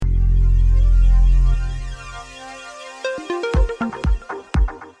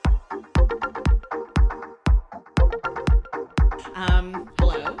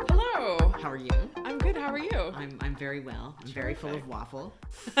very well. I'm very full of waffle.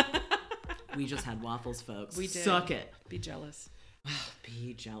 We just had waffles, folks. We did. Suck it. Be jealous.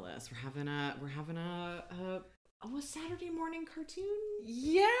 Be jealous. We're having a Saturday morning cartoon.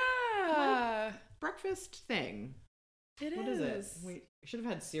 Yeah. Breakfast thing. What is it? We should have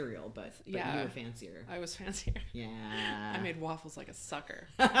had cereal, but you were fancier. I was fancier. Yeah. I made waffles like a sucker.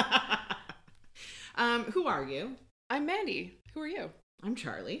 Who are you? I'm Mandy. Who are you? I'm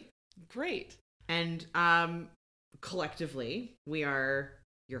Charlie. Great. And collectively, we are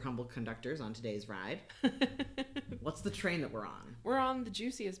your humble conductors on today's ride. What's the train that we're on? We're on the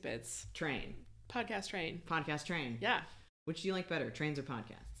juiciest bits. Train. Podcast train. Podcast train. Yeah. Which do you like better, trains or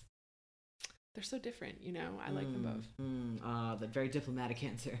podcasts? They're so different, you know. I like them both. The very diplomatic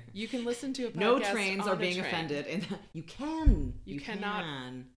answer. You can listen to a podcast. No trains are being offended. And you can. You cannot.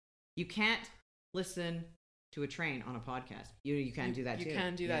 You can't listen to a train on a podcast. You can do that too. You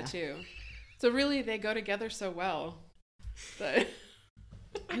can do that too. So really, they go together so well. But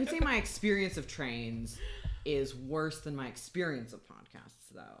I would say my experience of trains is worse than my experience of podcasts,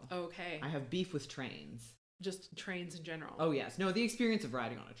 though. Okay. I have beef with trains. Just trains in general. Oh, yes. No, the experience of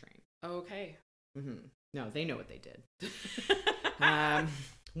riding on a train. Okay. Mm-hmm. No, they know what they did.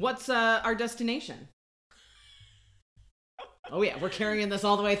 What's our destination? Oh, yeah. We're carrying this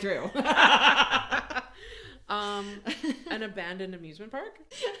all the way through. An abandoned amusement park?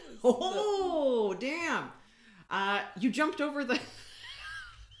 Oh, damn. You jumped over the...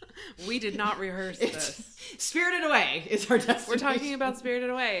 We did not rehearse this. Spirited Away is our destination. We're talking about Spirited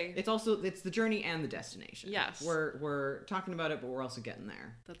Away. It's the journey and the destination. Yes. We're talking about it, but we're also getting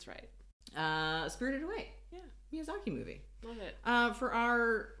there. That's right. Spirited Away. Yeah. Miyazaki movie. Love it. For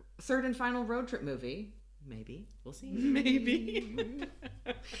our third and final road trip movie. Maybe. We'll see. Maybe.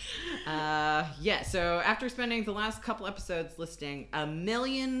 So after spending the last couple episodes listing a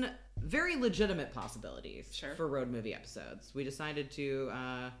million very legitimate possibilities for road movie episodes, we decided to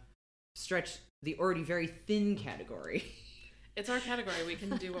stretch the already very thin category. It's our category. We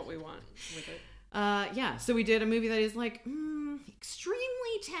can do what we want with it. So we did a movie that is like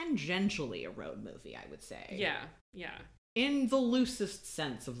extremely tangentially a road movie, I would say. Yeah. In the loosest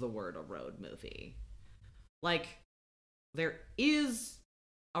sense of the word, a road movie. Like, there is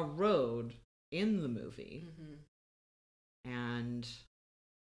a road in the movie. Mm-hmm.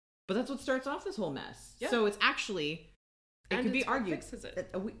 But that's what starts off this whole mess. Yeah. So it's actually, it could be argued. Fixes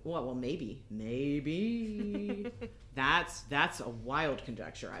it. Well, maybe. That's a wild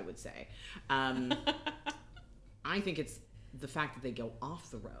conjecture, I would say. I think it's the fact that they go off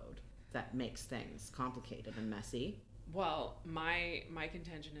the road that makes things complicated and messy. Well, my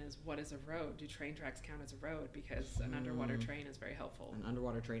contention is, what is a road? Do train tracks count as a road? Because an underwater train is very helpful. An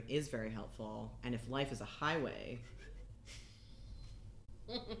underwater train is very helpful. And if life is a highway...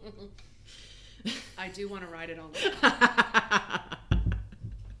 I do want to ride it all the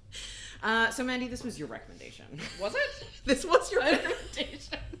So, Mandy, this was your recommendation. Was it? This was your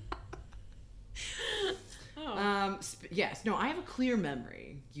recommendation. Oh. Yes. No, I have a clear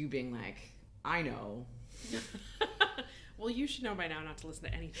memory. You being like, I know. Well, you should know by now not to listen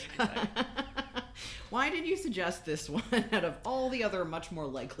to anything I say. Why did you suggest this one out of all the other much more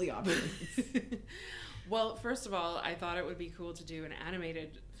likely options? Well, first of all, I thought it would be cool to do an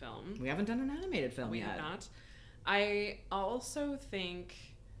animated film. We haven't done an animated film yet. We have not. I also think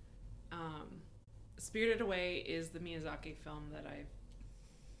Spirited Away is the Miyazaki film that I've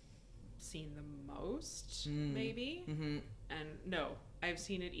seen the most, maybe. Mm-hmm. And no, I've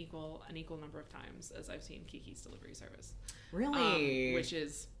seen it an equal number of times as I've seen Kiki's Delivery Service. Really? Which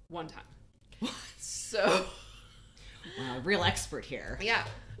is one time. So... Wow, real expert here. Yeah.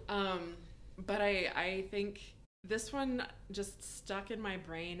 But I think this one just stuck in my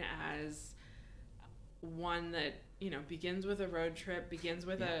brain as one that, begins with a road trip, begins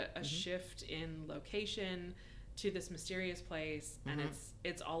with a shift in location to this mysterious place, and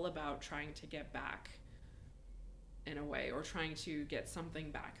it's all about trying to get back in a way, or trying to get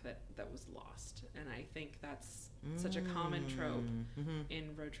something back that was lost. And I think that's such a common trope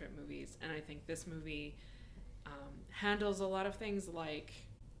in road trip movies. And I think this movie handles a lot of things like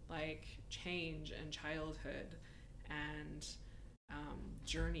change and childhood and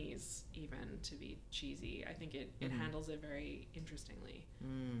journeys, even, to be cheesy. I think it handles it very interestingly.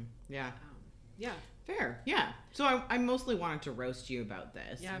 Yeah. Yeah. Fair. Yeah. So I mostly wanted to roast you about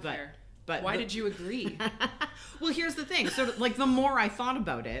this. Yeah, fair. But why did you agree? Well, here's the thing. So, like, the more I thought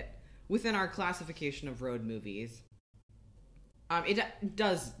about it within our classification of road movies, it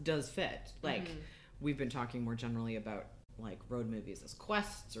does fit. Like, we've been talking more generally about like road movies as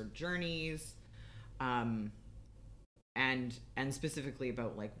quests or journeys, and specifically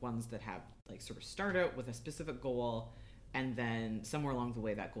about like ones that have like sort of start out with a specific goal, and then somewhere along the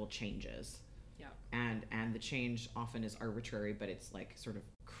way that goal changes. Yeah. And the change often is arbitrary, but it's like sort of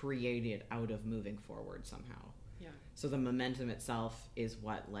created out of moving forward somehow. Yeah. So the momentum itself is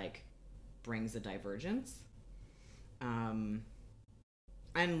what like brings a divergence.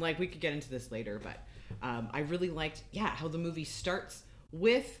 And like we could get into this later, but I really liked, how the movie starts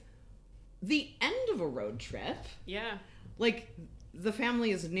with the end of a road trip. Yeah. Like the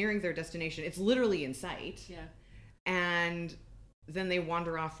family is nearing their destination. It's literally in sight. Yeah. And then they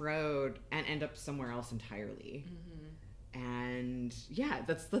wander off road and end up somewhere else entirely. Mm-hmm. And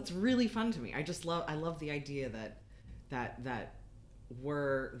that's really fun to me. I love the idea that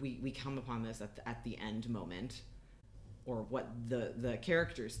we come upon this at the end moment, or what the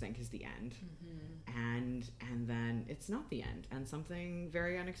characters think is the end. Mm-hmm. And then it's not the end, and something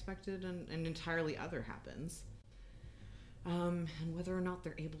very unexpected and entirely other happens. And whether or not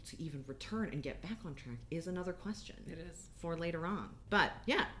they're able to even return and get back on track is another question. It is. For later on. But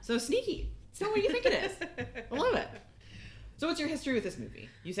yeah, so Sneaky. It's not what you think it is. I love it. So what's your history with this movie?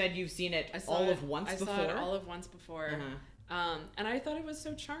 You said you've seen it all of once before? I saw it all of once before. Uh-huh. And I thought it was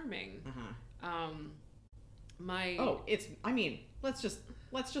so charming. Uh-huh. Let's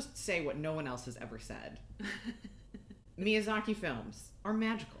just say what no one else has ever said. Miyazaki films are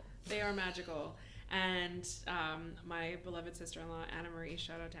magical. They are magical. And my beloved sister-in-law, Anna Marie,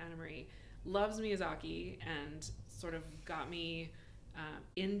 shout out to Anna Marie, loves Miyazaki and sort of got me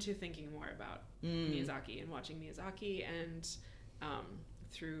into thinking more about Miyazaki and watching Miyazaki. And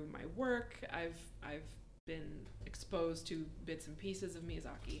through my work, I've been exposed to bits and pieces of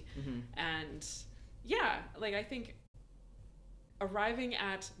Miyazaki. Mm-hmm. And I think arriving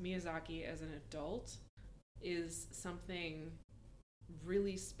at Miyazaki as an adult is something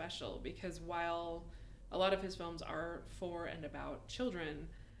really special, because while a lot of his films are for and about children,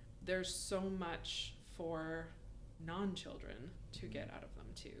 there's so much for non-children to get out of them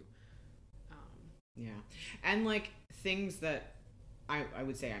too. And like things that I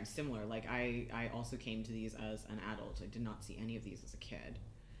would say I'm similar. Like I also came to these as an adult. I did not see any of these as a kid.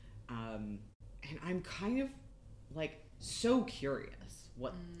 And I'm kind of like so curious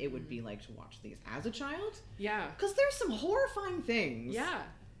what it would be like to watch these as a child. Yeah. Because there's some horrifying things. Yeah.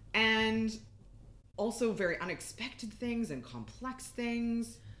 And also very unexpected things and complex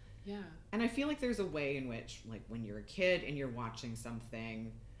things. Yeah. And I feel like there's a way in which, like, when you're a kid and you're watching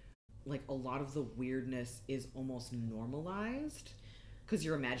something, like, a lot of the weirdness is almost normalized. Because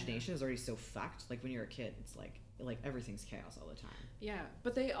your imagination is already so fucked. Like, when you're a kid, it's like everything's chaos all the time. Yeah,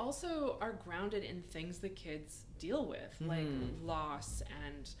 but they also are grounded in things that kids deal with, like loss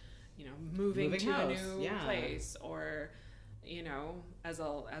and, moving to house. a new place, or, as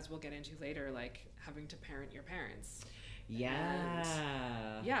we'll get into later, like having to parent your parents. Yeah.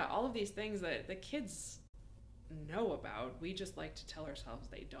 And, all of these things that the kids know about, we just like to tell ourselves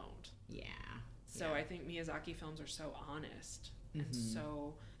they don't. Yeah. So I think Miyazaki films are so honest and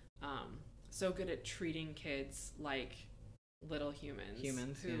so good at treating kids like little humans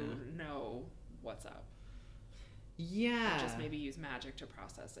who know what's up. Yeah. And just maybe use magic to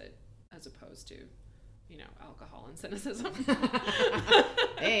process it, as opposed to, alcohol and cynicism.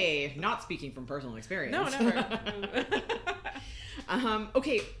 Hey, not speaking from personal experience. No, never.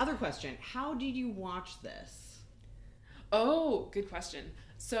 Okay, other question. How did you watch this? Oh, good question.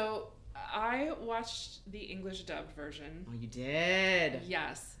 So I watched the English dubbed version. Oh, you did?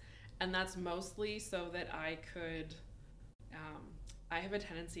 Yes. And that's mostly so that I could, I have a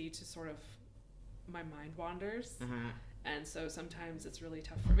tendency to sort of, my mind wanders. Uh-huh. And so sometimes it's really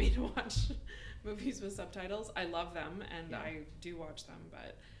tough for me to watch movies with subtitles. I love them and I do watch them,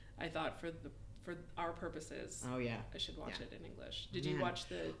 but I thought for our purposes, I should watch it in English. Did you watch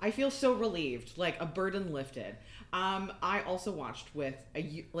the... I feel so relieved, like a burden lifted. I also watched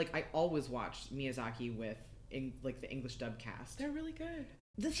I always watched Miyazaki with the English dub cast. They're really good.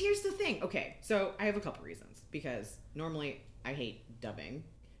 Here's the thing. Okay, so I have a couple reasons, because normally I hate dubbing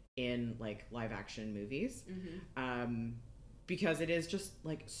in like live action movies, because it is just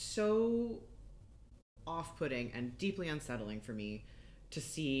like so off-putting and deeply unsettling for me to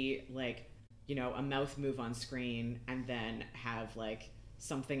see like, a mouth move on screen and then have like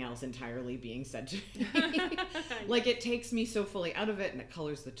something else entirely being said to me. Like it takes me so fully out of it, and it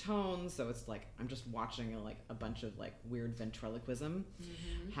colors the tones, so it's like I'm just watching a bunch of like weird ventriloquism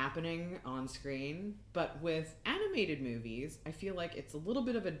happening on screen. But with animated movies, I feel like it's a little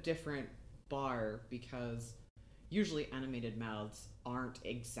bit of a different bar, because usually animated mouths aren't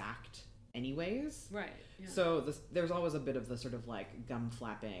exact anyways. Right. Yeah. So there's always a bit of the sort of like gum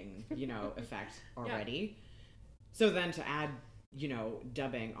flapping, effect already. So then to add you know,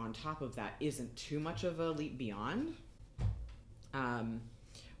 dubbing on top of that isn't too much of a leap beyond.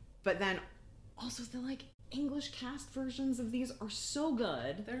 But then also the like English cast versions of these are so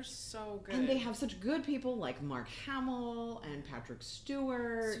good. They're so good. And they have such good people like Mark Hamill and Patrick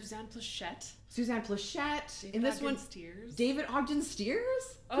Stewart. Suzanne Pleshette. David In this Ogden one, Steers. David Ogden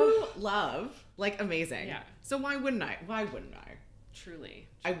Steers? Oh. Who love. Like, amazing. Yeah. So why wouldn't I? Truly.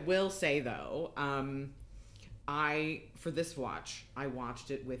 I will say, though, for this watch, I watched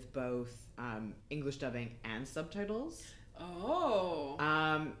it with both English dubbing and subtitles. Oh.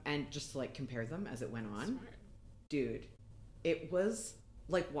 And just to, like, compare them as it went on. Smart. Dude, it was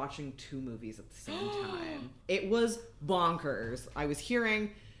like watching two movies at the same time. It was bonkers. I was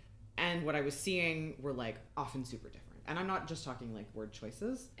hearing and what I was seeing were, like, often super different. And I'm not just talking, like, word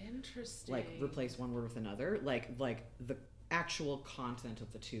choices. Interesting. Like, replace one word with another. Like the actual content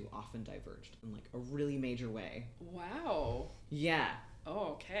of the two often diverged in, like, a really major way. Wow. Yeah.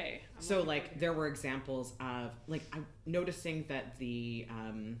 Oh, okay. So, like, there were examples of, like, I'm noticing that the,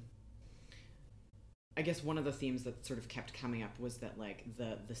 I guess one of the themes that sort of kept coming up was that, like,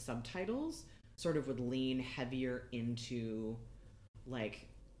 the subtitles sort of would lean heavier into, like,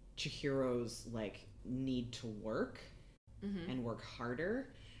 Chihiro's, like, need to work and work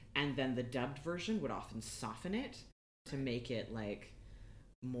harder. And then the dubbed version would often soften it to make it, like,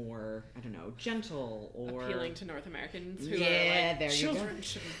 more, I don't know, gentle or appealing to North Americans who yeah, are like, there children you go.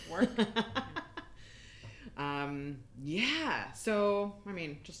 shouldn't work. Yeah. So, I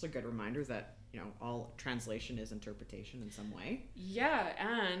mean, just a good reminder that, you know, all translation is interpretation in some way. Yeah,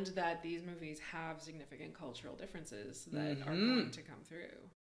 and that these movies have significant cultural differences that are going to come through.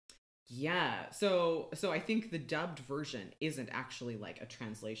 Yeah. So I think the dubbed version isn't actually like a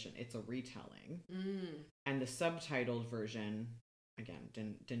translation; it's a retelling. And the subtitled version, again,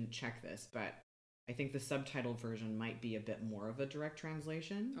 didn't check this, but I think the subtitled version might be a bit more of a direct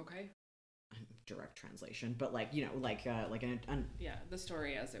translation. Okay. Direct translation, but like, you know, like an yeah, the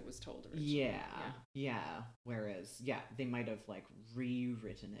story as it was told originally. Yeah. Whereas, yeah, they might have like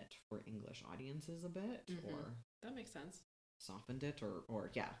rewritten it for English audiences a bit, or that makes sense. Softened it,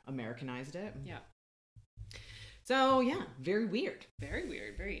 or yeah, Americanized it. Yeah. So yeah, very weird. Very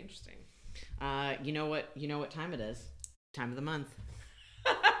weird. Very interesting. You know what time it is? Time of the month.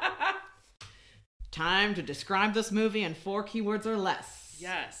 Time to describe this movie in 4 keywords or less.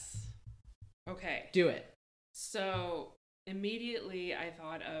 Yes. Okay. Do it. So immediately I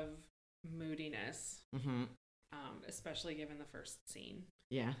thought of moodiness, especially given the first scene.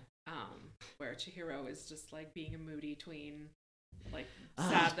 Yeah. Where Chihiro is just like being a moody tween, like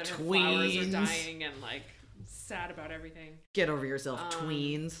sad that her flowers are dying and like sad about everything. Get over yourself,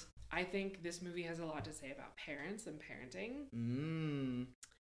 tweens. I think this movie has a lot to say about parents and parenting.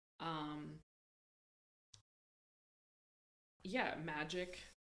 Yeah, magic.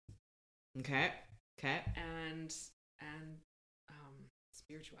 Okay. And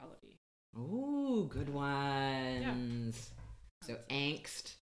spirituality. Ooh, good ones. Yeah. So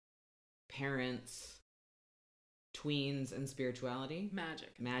angst, parents, tweens, and spirituality.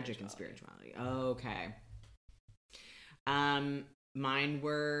 Magic and spirituality. Okay. Mine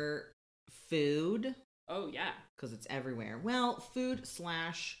were food. Oh yeah, because it's everywhere. Well, food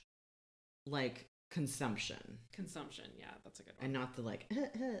 / like consumption. Yeah, that's a good one. And not the like,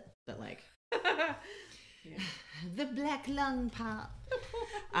 but like yeah. the black lung pop.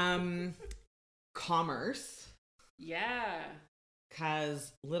 Commerce. Yeah.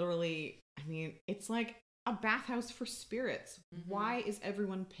 Because literally, I mean, it's like a bathhouse for spirits. Why is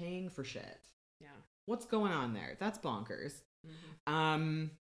everyone paying for shit? Yeah. What's going on there? That's bonkers.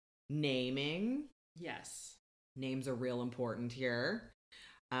 Naming. Yes. Names are real important here.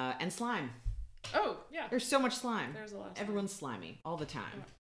 And slime. Oh, yeah. There's so much slime. There's a lot of Everyone's slimy all the time.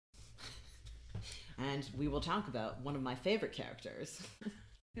 And we will talk about one of my favorite characters.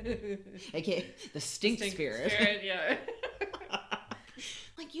 Okay, the stink spirit. Yeah.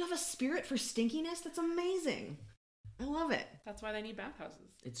 Like, you have a spirit for stinkiness? That's amazing. I love it. That's why they need bathhouses.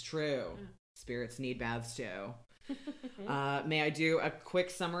 It's true. Yeah. Spirits need baths too. May I do a quick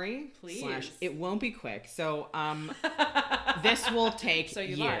summary? Please. It won't be quick. So this will take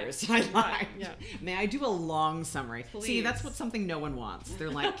years. Lied. I lied. Yeah. May I do a long summary? Please. See, that's what something no one wants.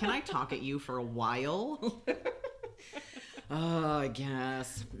 They're like, can I talk at you for a while? Oh, I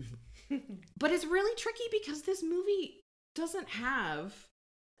guess. But it's really tricky because this movie doesn't have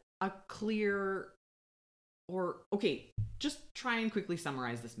a clear okay, just try and quickly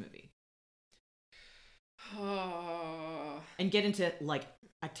summarize this movie. And get into like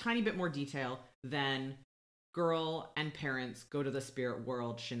a tiny bit more detail than girl and parents go to the spirit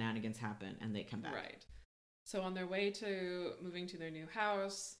world, shenanigans happen, and they come back. Right. So on their way to moving to their new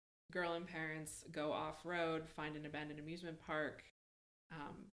house, girl and parents go off-road, find an abandoned amusement park.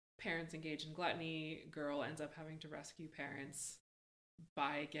 Parents engage in gluttony. Girl ends up having to rescue parents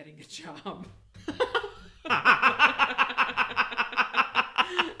by getting a job.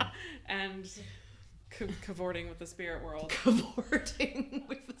 And cavorting with the spirit world. Cavorting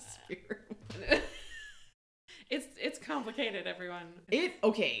with the spirit world. It's complicated, everyone.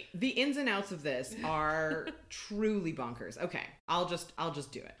 Okay, the ins and outs of this are truly bonkers. Okay, I'll just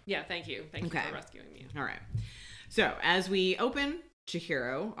do it. Yeah, thank you. Thank you for rescuing me. All right. So, as we open,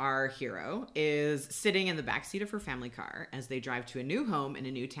 Chihiro, our hero, is sitting in the backseat of her family car as they drive to a new home in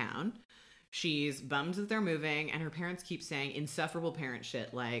a new town. She's bummed that they're moving, and her parents keep saying insufferable parent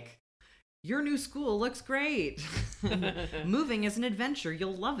shit like, your new school looks great. Moving is an adventure.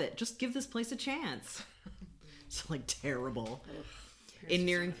 You'll love it. Just give this place a chance. It's like terrible. In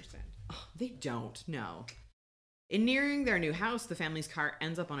nearing, they don't. No. In nearing their new house, the family's car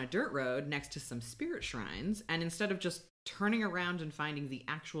ends up on a dirt road next to some spirit shrines, and instead of just turning around and finding the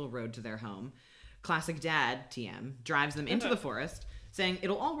actual road to their home, classic dad, TM, drives them into the forest, saying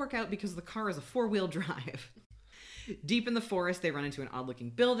it'll all work out because the car is a 4-wheel drive. Deep in the forest, they run into an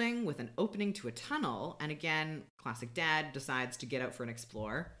odd-looking building with an opening to a tunnel, and again, classic dad decides to get out for an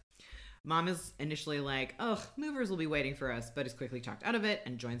explore. Mom is initially like, ugh, movers will be waiting for us, but is quickly talked out of it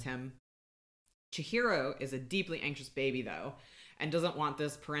and joins him. Chihiro is a deeply anxious baby, though, and doesn't want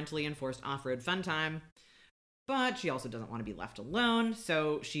this parentally enforced off-road fun time, but she also doesn't want to be left alone,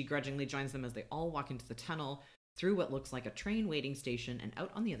 so she grudgingly joins them as they all walk into the tunnel through what looks like a train waiting station and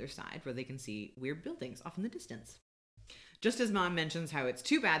out on the other side where they can see weird buildings off in the distance. Just as Mom mentions how it's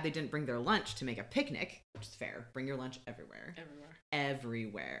too bad they didn't bring their lunch to make a picnic, which is fair. Bring your lunch everywhere.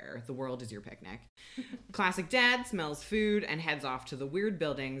 Everywhere. The world is your picnic. Classic dad smells food and heads off to the weird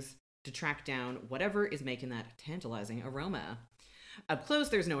buildings to track down whatever is making that tantalizing aroma. Up close,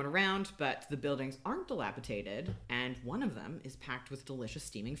 there's no one around, but the buildings aren't dilapidated, and one of them is packed with delicious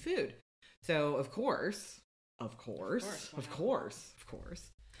steaming food. So, of course,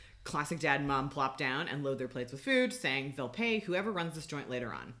 classic dad and mom plop down and load their plates with food, saying they'll pay whoever runs this joint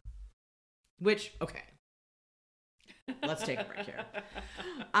later on. Which, okay. Let's take a break here.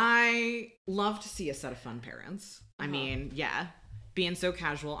 I love to see a set of fun parents. I mean, yeah, being so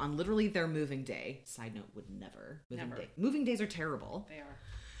casual on literally their moving day. Side note, would never. Moving days are terrible.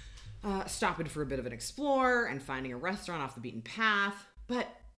 They are. Stopping for a bit of an explore and finding a restaurant off the beaten path. But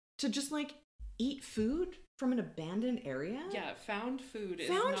to just like eat food from an abandoned area? Yeah, found food.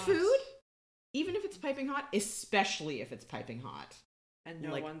 Food? Even if it's piping hot, especially if it's piping hot. And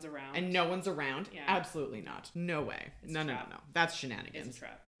no one's around. Yeah. Absolutely not. No way. No. That's shenanigans. It's a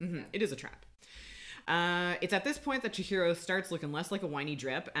trap. Mm-hmm. Yeah. It is a trap. It's at this point that Chihiro starts looking less like a whiny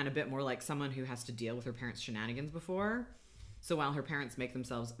drip and a bit more like someone who has to deal with her parents' shenanigans before. So while her parents make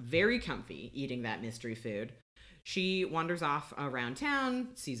themselves very comfy eating that mystery food, she wanders off around town,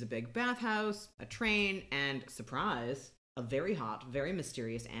 sees a big bathhouse, a train, and, surprise, a very hot, very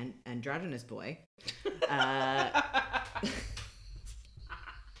mysterious and androgynous boy.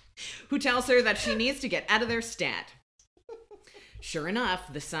 Who tells her that she needs to get out of their stat. Sure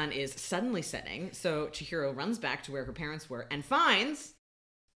enough, the sun is suddenly setting, so Chihiro runs back to where her parents were and finds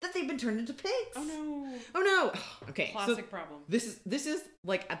that they've been turned into pigs. Oh no. Okay. Classic problem. This is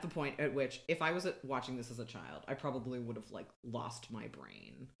like at the point at which if I was watching this as a child, I probably would have like lost my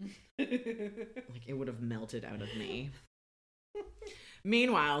brain. Like it would have melted out of me.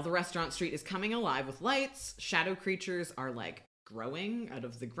 Meanwhile, the restaurant street is coming alive with lights. Shadow creatures are like growing out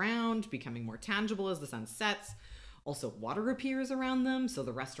of the ground, becoming more tangible as the sun sets. Also, water appears around them, so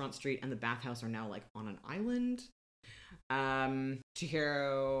the restaurant street and the bathhouse are now like on an island.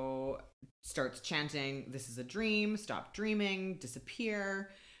 Chihiro starts chanting, "This is a dream, stop dreaming,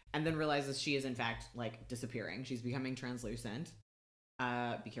 disappear," and then realizes she is in fact like disappearing. She's becoming translucent.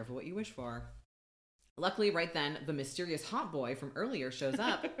 Be careful what you wish for. Luckily, right then, the mysterious hot boy from earlier shows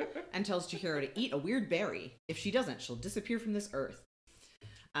up and tells Chihiro to eat a weird berry. If she doesn't, she'll disappear from this earth.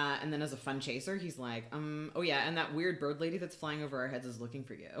 And then as a fun chaser, he's like, oh yeah, and that weird bird lady that's flying over our heads is looking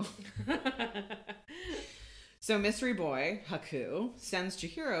for you. So mystery boy, Haku, sends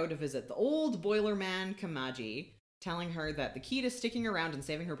Chihiro to visit the old boiler man, Kamaji, telling her that the key to sticking around and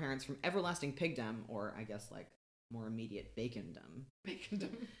saving her parents from everlasting pigdom, or I guess like more immediate bacondom,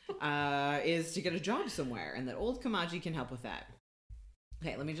 is to get a job somewhere, and that old Kamaji can help with that.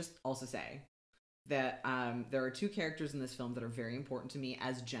 Okay, let me just also say that there are two characters in this film that are very important to me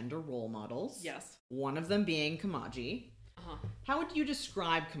as gender role models. Yes. One of them being Kamaji. Uh-huh. How would you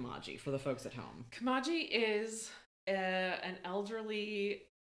describe Kamaji for the folks at home? Kamaji is an elderly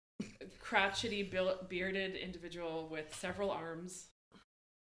crotchety, bearded individual with several arms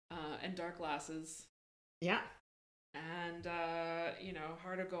and dark glasses. Yeah. And,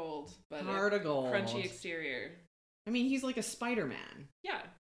 heart of gold. But heart of gold. Crunchy exterior. I mean, he's like a Spider-Man. Yeah.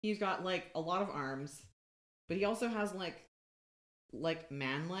 He's got, like, a lot of arms. But he also has, like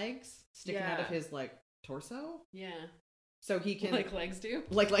man legs sticking out of his, like, torso. Yeah. So he can... Like legs do?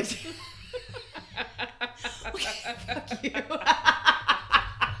 Like legs do. Fuck you.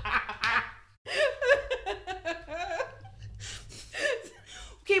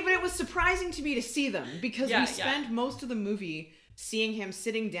 Okay, but it was surprising to me to see them because we spend most of the movie seeing him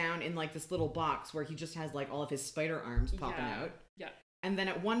sitting down in like this little box where he just has like all of his spider arms popping out. Yeah. And then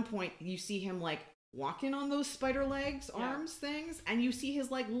at one point you see him like walking on those spider legs, arms things, and you see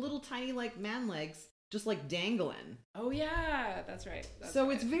his like little tiny like man legs just like dangling. Oh yeah, that's right. It's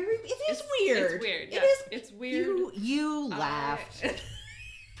weird. It's weird. Yeah. It's weird. You laughed.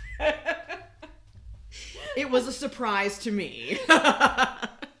 It was a surprise to me.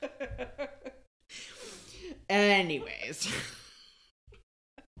 Anyways.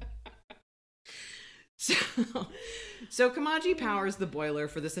 So Kamaji powers the boiler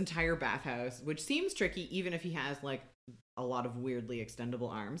for this entire bathhouse, which seems tricky even if he has like a lot of weirdly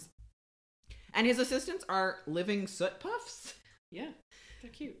extendable arms. And his assistants are living soot puffs. Yeah,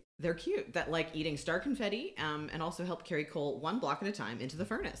 they're cute. They're cute. That like eating star confetti and also help carry coal one block at a time into the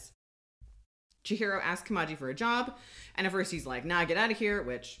furnace. Chihiro asks Kamaji for a job, and at first he's like, nah, get out of here,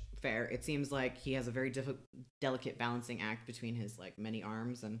 which, fair. It seems like he has a very delicate balancing act between his like many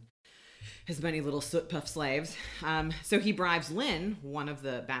arms and his many little soot puff slaves. So he bribes Lynn, one of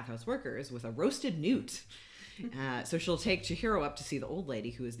the bathhouse workers, with a roasted newt. So she'll take Chihiro up to see the old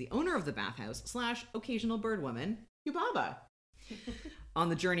lady who is the owner of the bathhouse / occasional bird woman, Yubaba. On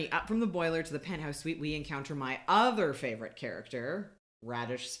the journey up from the boiler to the penthouse suite, we encounter my other favorite character,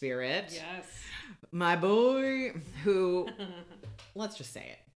 Radish Spirit. Yes. My boy, who, let's just say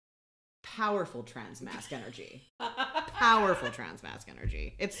it, powerful transmask energy. Powerful transmask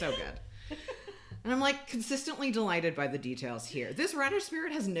energy. It's so good. And I'm like consistently delighted by the details here. This Radish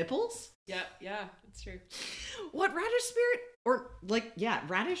Spirit has nipples? Yeah, it's true. What Radish Spirit? Or like,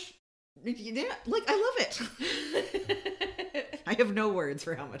 Radish? Yeah, like I love it. I have no words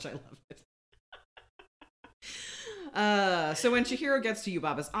for how much I love it. So when Chihiro gets to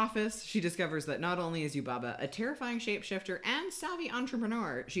Yubaba's office, she discovers that not only is Yubaba a terrifying shapeshifter and savvy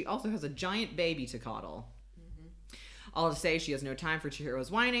entrepreneur, she also has a giant baby to coddle. All to say, she has no time for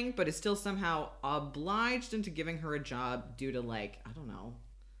Chihiro's whining, but is still somehow obliged into giving her a job due to, like, I don't know,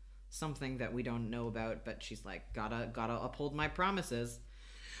 something that we don't know about, but she's like, gotta uphold my promises.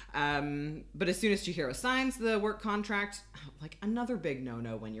 But as soon as Chihiro signs the work contract, like, another big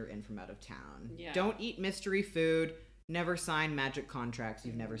no-no when you're in from out of town. Yeah. Don't eat mystery food, never sign magic contracts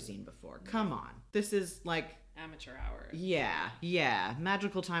you've never seen before. Come on. This is, like... amateur hour. Yeah.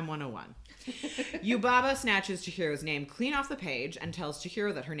 Magical Time 101. Yubaba snatches Chihiro's name clean off the page and tells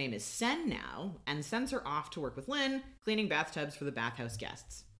Chihiro that her name is Sen now, and sends her off to work with Lynn, cleaning bathtubs for the bathhouse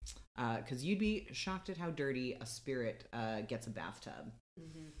guests. Because you'd be shocked at how dirty a spirit gets a bathtub.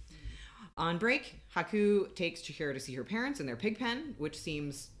 On break, Haku takes Chihiro to see her parents in their pig pen, which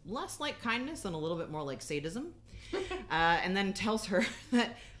seems less like kindness and a little bit more like sadism. And then tells her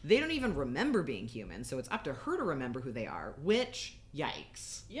that they don't even remember being human, so it's up to her to remember who they are, which,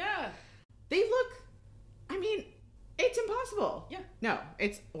 yikes. Yeah. They look, I mean, it's impossible. Yeah. No,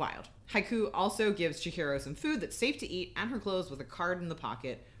 it's wild. Haiku also gives Chihiro some food that's safe to eat and her clothes with a card in the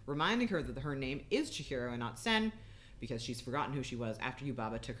pocket, reminding her that her name is Chihiro and not Sen, because she's forgotten who she was after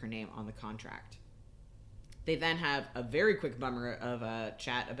Yubaba took her name on the contract. They then have a very quick bummer of a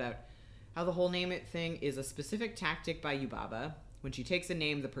chat about how the whole name it thing is a specific tactic by Yubaba. When she takes a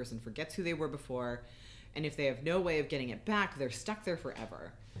name, the person forgets who they were before, and if they have no way of getting it back, they're stuck there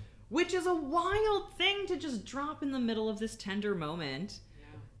forever. Which is a wild thing to just drop in the middle of this tender moment.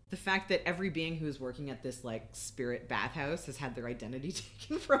 Yeah. The fact that every being who's working at this, like, spirit bathhouse has had their identity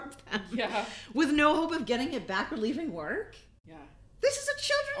taken from them. Yeah. With no hope of getting it back or leaving work. Yeah. This is a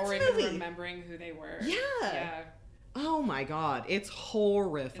children's movie. Or even remembering who they were. Yeah. Oh my god, it's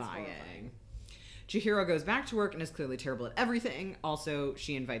horrifying. Chihiro goes back to work and is clearly terrible at everything. Also,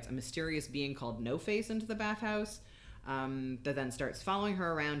 she invites a mysterious being called No Face into the bathhouse, that then starts following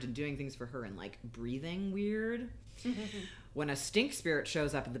her around and doing things for her and, like, breathing weird. When a stink spirit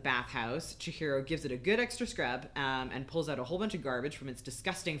shows up at the bathhouse, Chihiro gives it a good extra scrub and pulls out a whole bunch of garbage from its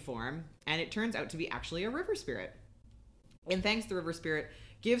disgusting form, and it turns out to be actually a river spirit. And thanks, the river spirit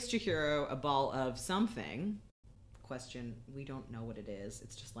gives Chihiro a ball of something. Question, we don't know what it is.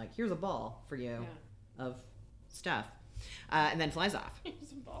 It's just like, here's a ball for you of stuff. and then flies off.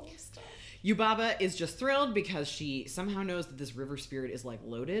 Here's a ball of stuff. Yubaba is just thrilled because she somehow knows that this river spirit is like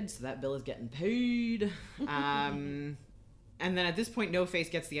loaded, so that bill is getting paid. And then at this point, No Face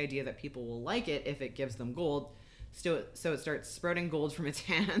gets the idea that people will like it if it gives them gold. So it starts sprouting gold from its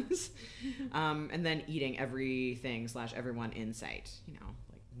hands, and then eating everything / everyone in sight. You know,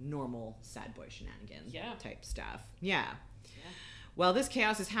 like normal sad boy shenanigans type stuff. Yeah. While this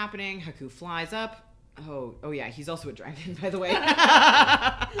chaos is happening, Haku flies up. Oh yeah, he's also a dragon, by the way.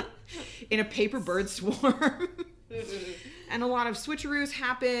 In a paper bird swarm. And a lot of switcheroos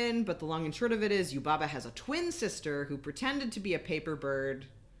happen, but the long and short of it is Yubaba has a twin sister who pretended to be a paper bird.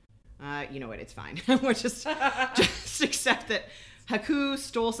 You know what, it's fine. We'll just accept that Haku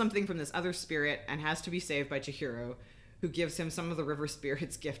stole something from this other spirit and has to be saved by Chihiro, who gives him some of the river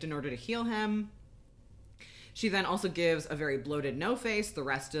spirit's gift in order to heal him. She then also gives a very bloated No Face the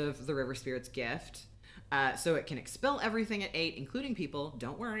rest of the river spirit's gift. So it can expel everything at 8, including people.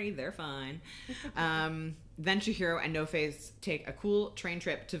 Don't worry, they're fine. Then Chihiro and No Face take a cool train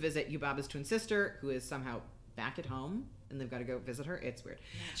trip to visit Yubaba's twin sister, who is somehow back at home, and they've got to go visit her. It's weird.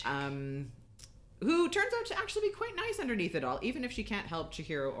 Who turns out to actually be quite nice underneath it all, even if she can't help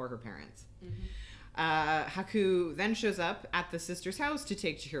Chihiro or her parents. Haku then shows up at the sister's house to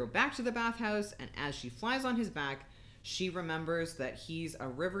take Chihiro back to the bathhouse, and as she flies on his back, she remembers that he's a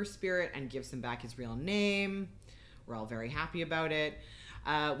river spirit and gives him back his real name. We're all very happy about it.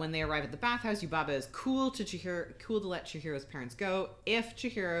 When they arrive at the bathhouse, Yubaba is cool to let Chihiro's parents go if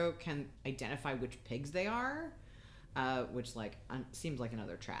Chihiro can identify which pigs they are, which seems like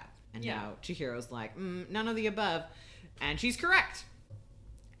another trap. And now Chihiro's like, none of the above, and she's correct.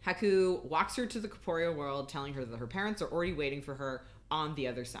 Haku walks her to the corporeal world, telling her that her parents are already waiting for her on the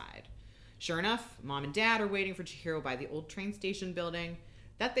other side. Sure enough, Mom and Dad are waiting for Chihiro by the old train station building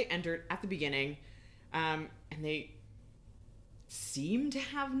that they entered at the beginning, and they seem to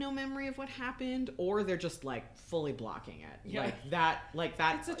have no memory of what happened, or they're just like fully blocking it. That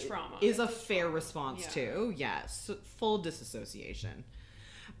it's a trauma. Is a fair response too. Yes, full disassociation.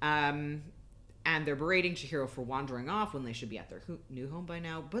 And they're berating Chihiro for wandering off when they should be at their new home by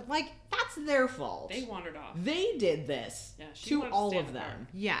now. But, that's their fault. They wandered off. They did this to all of them.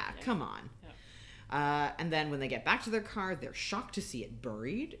 Yeah, come on. Yeah. And then when they get back to their car, they're shocked to see it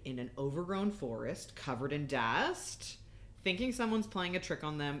buried in an overgrown forest covered in dust. Thinking someone's playing a trick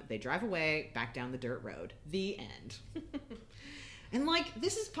on them, they drive away, back down the dirt road. The end. And,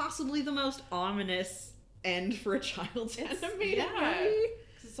 this is possibly the most ominous end for a child's animated movie.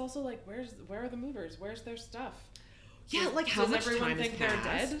 It's also where are the movers? Where's their stuff? Yeah, how much time has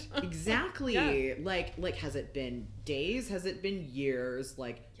passed? They're dead? Exactly. Yeah. Has it been days? Has it been years?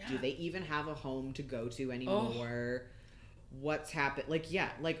 Do they even have a home to go to anymore? What's happened?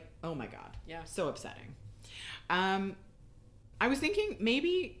 Oh my god. Yeah. So upsetting. I was thinking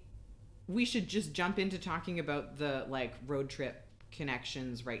maybe we should just jump into talking about the road trip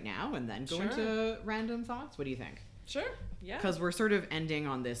connections right now and then go into random thoughts. What do you think? Sure. Yeah. Because we're sort of ending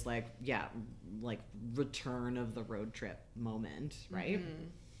on this return of the road trip moment, right?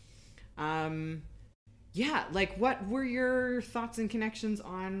 What were your thoughts and connections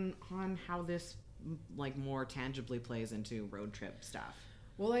on how this more tangibly plays into road trip stuff?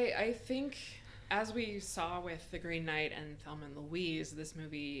 Well, I think as we saw with The Green Knight and Thelma and Louise, this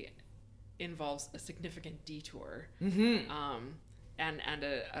movie involves a significant detour. And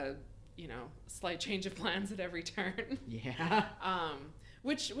a slight change of plans at every turn. Yeah.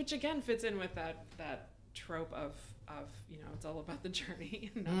 Which again fits in with that trope of it's all about the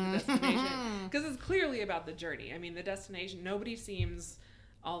journey and not the destination, because it's clearly about the journey. I mean, the destination, nobody seems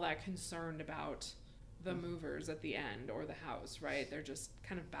all that concerned about the movers at the end or the house, right? They're just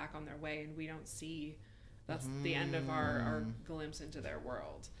kind of back on their way, and we don't see that's the end of our glimpse into their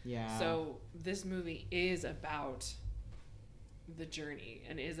world. Yeah. So this movie is about the journey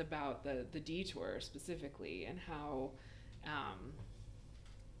and is about the detour specifically, and how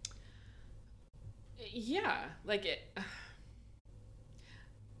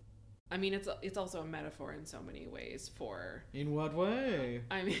I mean, it's also a metaphor in so many ways for... In what way?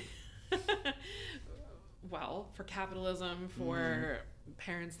 I mean, well, for capitalism, for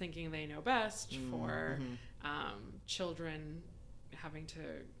parents thinking they know best, for children having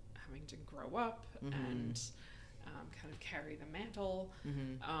to grow up and kind of carry the mantle.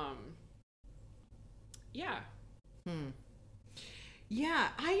 Yeah,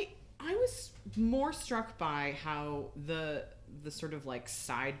 I was more struck by how the sort of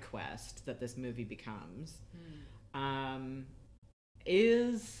side quest that this movie becomes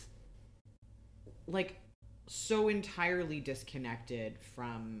is so entirely disconnected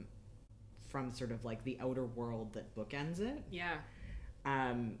from from sort of like the outer world that bookends it. Yeah.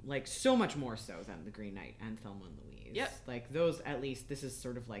 Like so much more so than the Green Knight and Thelma and Louise. Yep. Like those, at least this is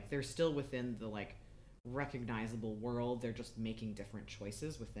sort of like they're still within the like recognizable world. They're just making different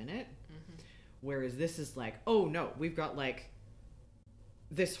choices within it. Mm-hmm. Whereas this is like, oh no, we've got like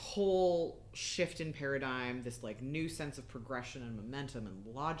this whole shift in paradigm, this like new sense of progression and momentum and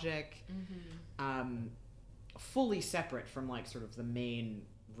logic, fully separate from like sort of the main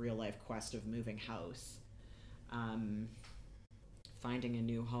real life quest of moving house, finding a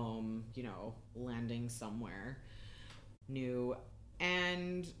new home, you know, landing somewhere new.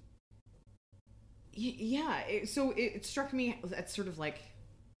 And so it struck me at sort of like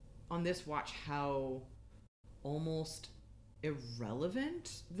on this watch how almost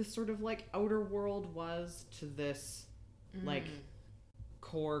irrelevant this sort of like outer world was to this like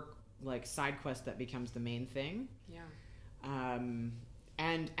core like side quest that becomes the main thing.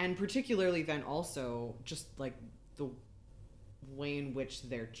 And particularly then also just like the way in which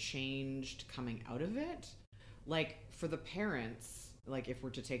they're changed coming out of it. Like for the parents, like if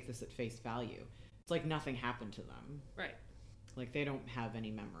we're to take this at face value, it's like nothing happened to them. Right. Like they don't have any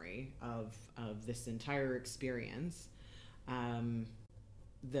memory of this entire experience.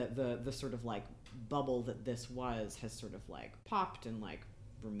 The sort of like bubble that this was has sort of like popped and like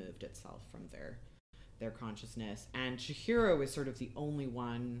removed itself from their consciousness. And Chihiro is sort of the only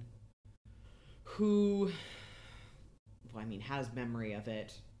one who, well, I mean, has memory of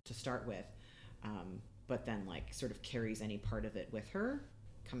it to start with, but then like sort of carries any part of it with her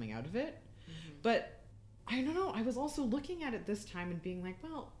coming out of it. Mm-hmm. But I don't know, I was also looking at it this time and being like,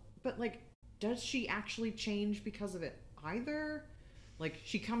 well, but like, does she actually change because of it either? Like,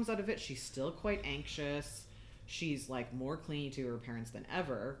 she comes out of it, she's still quite anxious, she's like more clingy to her parents than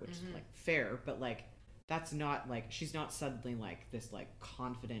ever, which is like fair, but like that's not like, she's not suddenly like this like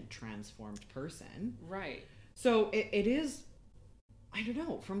confident transformed person. Right. So it is, I don't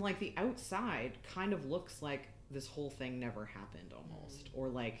know, from like the outside kind of looks like this whole thing never happened almost. Or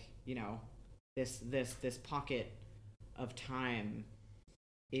like, you know, this pocket of time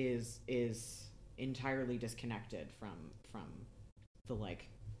is entirely disconnected from the like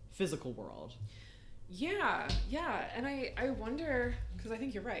physical world. Yeah, and I wonder, because I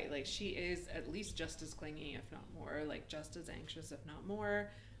think you're right, like she is at least just as clingy, if not more, like just as anxious, if not more.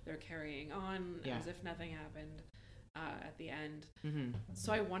 They're carrying on as if nothing happened at the end. Mm-hmm.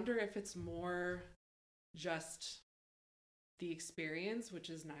 So I wonder if it's more just the experience, which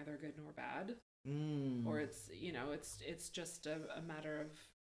is neither good nor bad, or it's, you know, it's just a matter of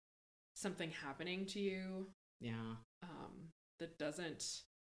something happening to you. Yeah. That doesn't.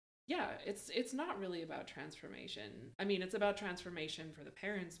 Yeah, it's not really about transformation. I mean, it's about transformation for the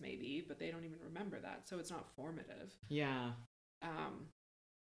parents maybe, but they don't even remember that, so it's not formative. Yeah.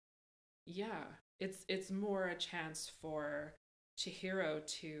 Yeah, it's more a chance for Chihiro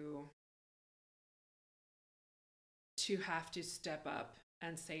to have to step up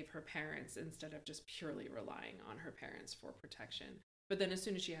and save her parents instead of just purely relying on her parents for protection. But then as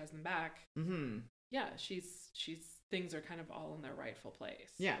soon as she has them back, yeah, she's things are kind of all in their rightful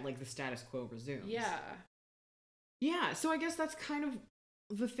place. Yeah, like the status quo resumes. Yeah, so I guess that's kind of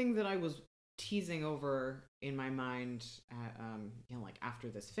the thing that I was teasing over in my mind, you know, like after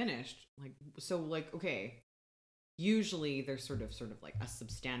this finished, like, so like, okay, usually there's sort of like a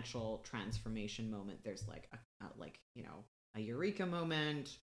substantial transformation moment. There's like a like, you know, a eureka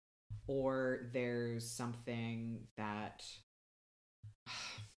moment, or there's something that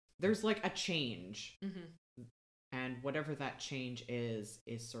there's like a change, and whatever that change is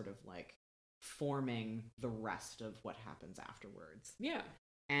sort of like forming the rest of what happens afterwards. Yeah.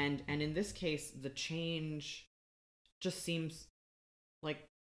 And in this case, the change just seems like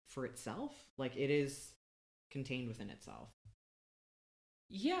for itself, like it is contained within itself.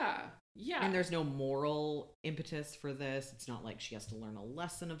 Yeah. And there's no moral impetus for this. It's not like she has to learn a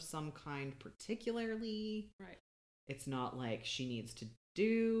lesson of some kind particularly. Right. It's not like she needs to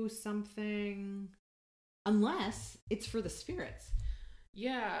do something, unless it's for the spirits.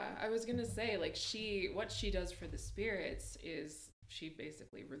 Yeah, I was gonna say, like, what she does for the spirits is she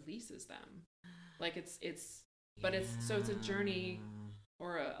basically releases them. Like but it's a journey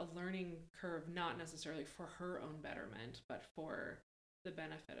or a learning curve, not necessarily for her own betterment, but for the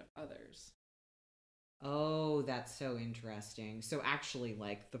benefit of others. Oh, that's so interesting. So actually,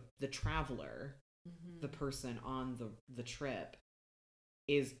 like the traveler, the person on the trip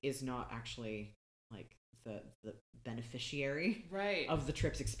is not actually like the beneficiary, right, of the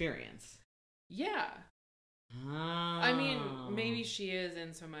trip's experience. Yeah. I mean, maybe she is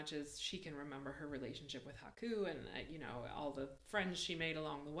in so much as she can remember her relationship with Haku and, all the friends she made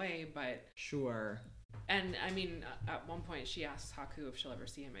along the way, but... Sure. And, I mean, at one point she asks Haku if she'll ever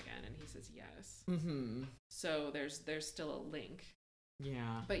see him again, and he says yes. Mm-hmm. So there's still a link.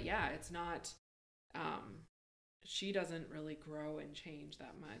 Yeah. But yeah, it's not... she doesn't really grow and change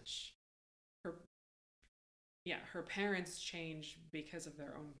that much. Her parents change because of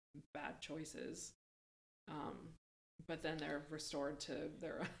their own bad choices. But then they're restored to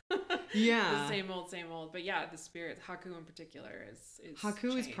their the same old. But yeah, the spirit, Haku in particular, is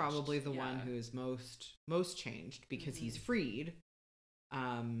Haku changed. is probably the one who is most changed because he's freed.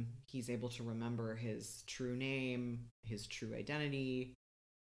 He's able to remember his true name, his true identity.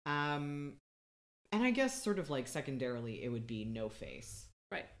 And I guess sort of like secondarily, it would be No Face,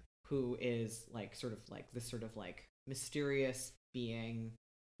 right? Who is like sort of like this sort of like mysterious being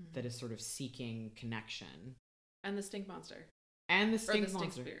that is sort of seeking connection. And the stink monster. And the stink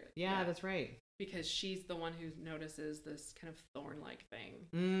monster. Spirit. Yeah, that's right. Because she's the one who notices this kind of thorn-like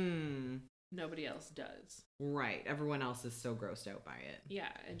thing. Nobody else does. Right. Everyone else is so grossed out by it.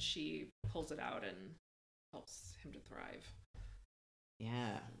 Yeah, and she pulls it out and helps him to thrive.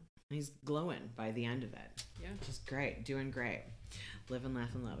 Yeah. He's glowing by the end of it. Yeah. Just great. Doing great. Living,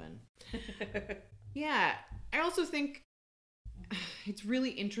 laughing, loving. Yeah. I also think it's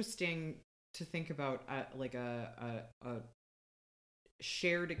really interesting to think about like a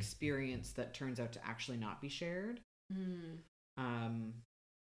shared experience that turns out to actually not be shared.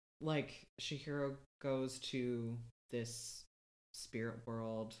 Like Chihiro goes to this spirit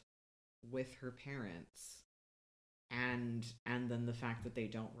world with her parents, and then the fact that they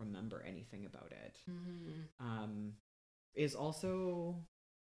don't remember anything about it is also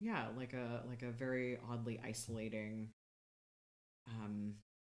like a very oddly isolating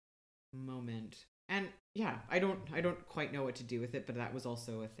moment. And I don't quite know what to do with it, but that was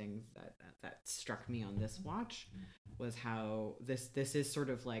also a thing that struck me on this watch, was how this is sort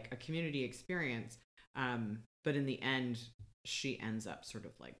of like a community experience, but in the end she ends up sort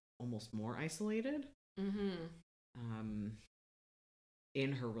of like almost more isolated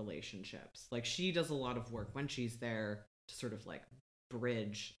in her relationships. Like she does a lot of work when she's there to sort of like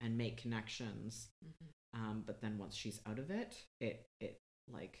bridge and make connections, but then once she's out of it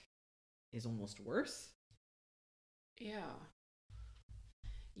like is almost worse.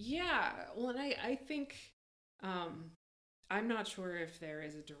 Well, and I think I'm not sure if there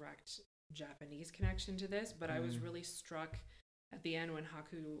is a direct Japanese connection to this, but I was really struck at the end when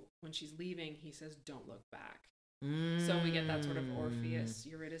Haku, when she's leaving, he says don't look back. So we get that sort of Orpheus,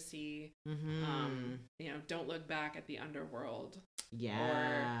 Eurydice, don't look back at the underworld.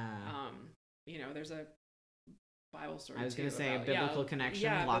 Or there's a Bible story. I was going to say about, biblical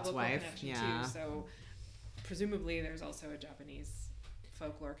connection, Lot's wife. Too. So presumably there's also a Japanese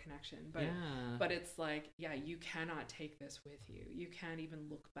folklore connection, but it's like, you cannot take this with you. You can't even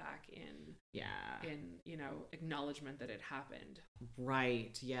look back in acknowledgement that it happened.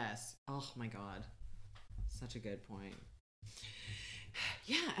 Right. Yes. Oh my God. Such a good point.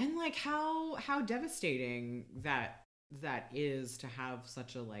 Yeah, and like how devastating that is to have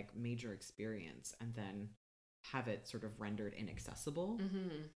such a like major experience and then have it sort of rendered inaccessible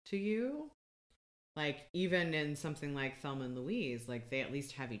to you. Like even in something like Thelma and Louise, like they at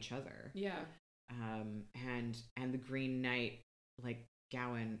least have each other. Yeah. And the Green Knight, like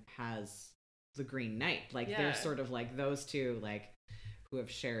Gawain has the Green Knight. Like they're sort of like those two like who have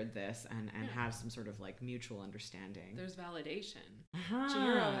shared this and have some sort of like mutual understanding. There's validation.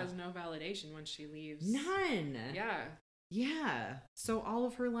 Chihiro has no validation when she leaves. None. Yeah. Yeah. So all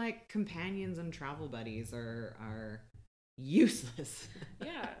of her like companions and travel buddies are useless.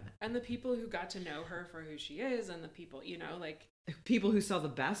 Yeah. And the people who got to know her for who she is, and the people, like people who saw the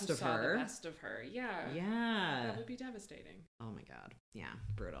best of her. Yeah. Yeah. That would be devastating. Oh my God. Yeah.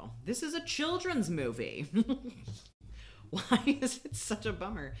 Brutal. This is a children's movie. Why is it such a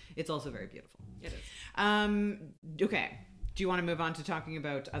bummer? It's also very beautiful. It is. Okay. Do you want to move on to talking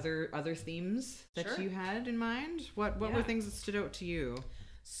about other themes that you had in mind? What were things that stood out to you?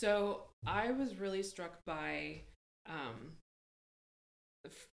 So I was really struck by,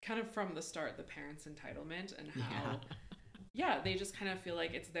 kind of from the start, the parents' entitlement and how, they just kind of feel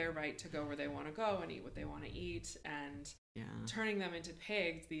like it's their right to go where they want to go and eat what they want to eat, and turning them into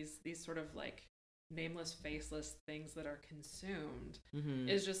pigs, these sort of like nameless, faceless things that are consumed,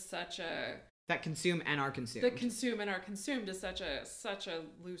 is just such a... That consume and are consumed. That consume and are consumed is such a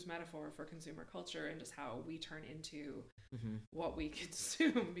loose metaphor for consumer culture and just how we turn into what we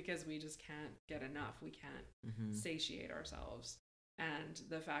consume because we just can't get enough. We can't satiate ourselves. And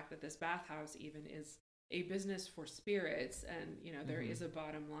the fact that this bathhouse even is a business for spirits, and there is a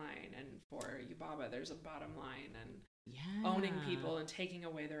bottom line, and for Yubaba there's a bottom line, and owning people and taking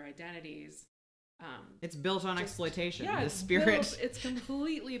away their identities. It's built on exploitation. Yeah, the spirit. It's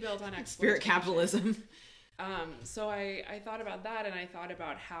completely built on exploitation. Spirit capitalism. So I thought about that, and I thought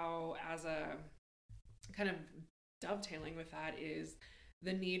about how, as a kind of dovetailing with that, is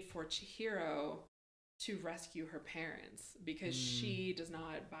the need for Chihiro to rescue her parents, because she does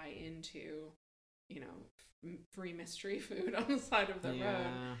not buy into, free mystery food on the side of the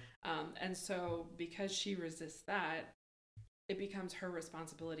road. And so because she resists that, it becomes her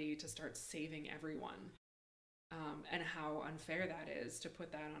responsibility to start saving everyone. And how unfair that is to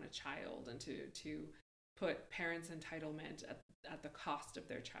put that on a child, and to put parents' entitlement at the cost of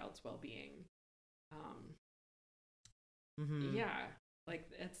their child's well-being. Yeah, like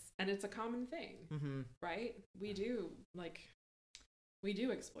it's a common thing, right? We do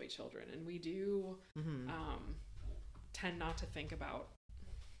exploit children, and we do tend not to think about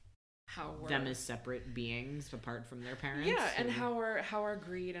how we're them as separate beings apart from their parents. Yeah, and how our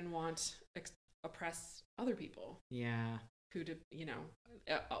greed and want oppress other people. Yeah, who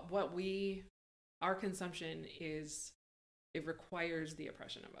our consumption is, it requires the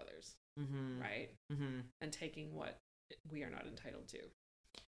oppression of others, right? And taking what we are not entitled to.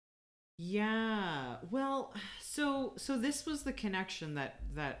 Yeah. Well, so this was the connection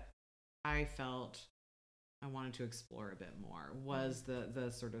that I felt I wanted to explore a bit more, was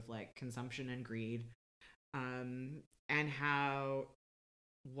the sort of like consumption and greed, and how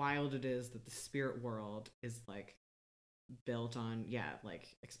wild it is that the spirit world is like built on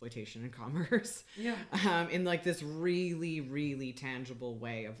like exploitation and commerce, in like this really, really tangible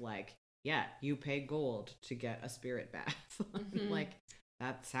way of like, you pay gold to get a spirit bath. Like,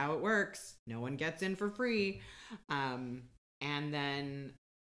 that's how it works. No one gets in for free. And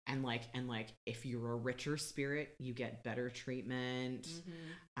if you're a richer spirit, you get better treatment.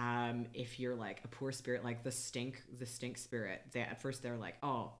 If you're like a poor spirit, like the stink spirit, at first they're like,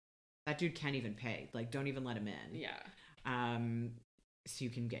 oh, that dude can't even pay, like, don't even let him in. So you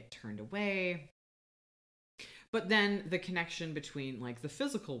can get turned away. But then the connection between like the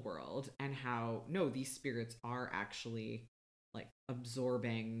physical world and how, no, these spirits are actually like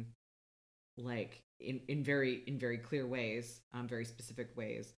absorbing, like in very clear ways, very specific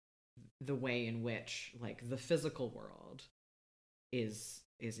ways, the way in which like the physical world is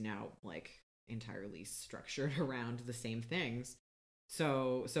now like entirely structured around the same things.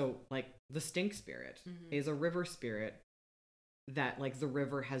 So like the stink spirit is a river spirit that like the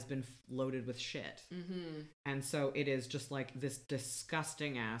river has been loaded with shit. And so it is just like this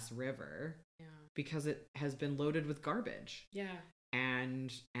disgusting ass river because it has been loaded with garbage.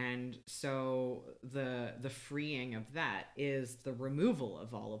 And so the freeing of that is the removal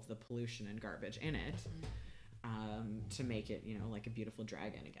of all of the pollution and garbage in it, to make it, like a beautiful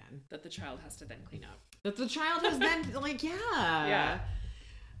dragon again. That the child has to then clean up. That the child has then like,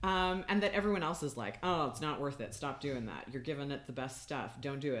 and that everyone else is like, oh, it's not worth it. Stop doing that. You're giving it the best stuff.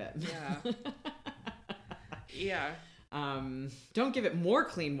 Don't do it. Don't give it more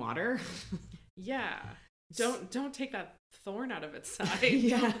clean water. Don't take that thorn out of its side.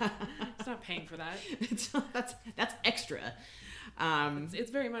 It's not paying for that. That's extra. It's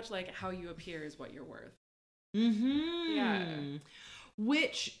very much like how you appear is what you're worth.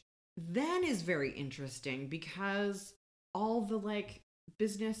 Which then is very interesting, because all the like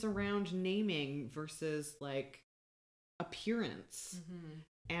business around naming versus like appearance,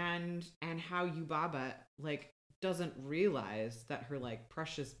 and how Yubaba like doesn't realize that her like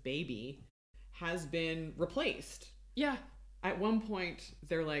precious baby has been replaced. At one point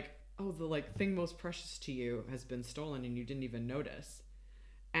they're like, oh, the like thing most precious to you has been stolen and you didn't even notice.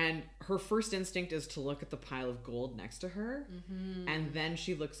 And her first instinct is to look at the pile of gold next to her. And then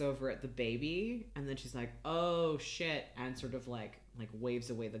she looks over at the baby, and then she's like, oh shit, and sort of like waves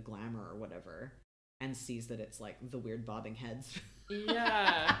away the glamour or whatever, and sees that it's like the weird bobbing heads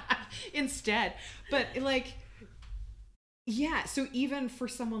instead. But like, so even for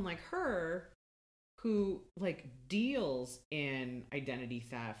someone like her, who like deals in identity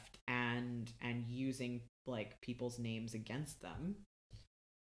theft and using like people's names against them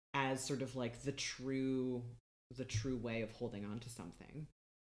as sort of like the true way of holding on to something,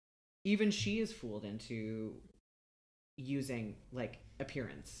 even she is fooled into using like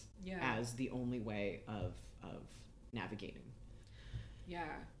appearance as the only way of navigating.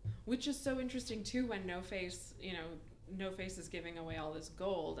 Which is so interesting too, when No Face is giving away all this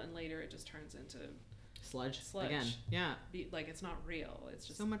gold, and later it just turns into sludge again. Like, it's not real, it's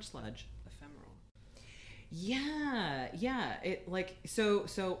just so much sludge, ephemeral. It like,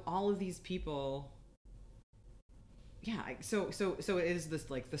 so all of these people yeah, so it is this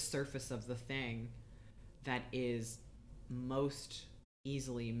like the surface of the thing that is most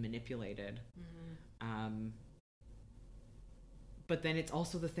easily manipulated. But then it's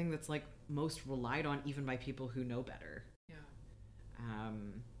also the thing that's like most relied on even by people who know better. Yeah.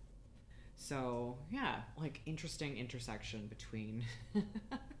 So yeah, like interesting intersection between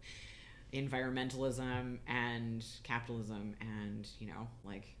environmentalism and capitalism and, you know,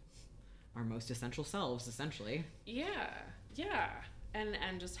 like our most essential selves, essentially. Yeah.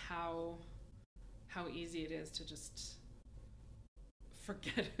 And just how easy it is to just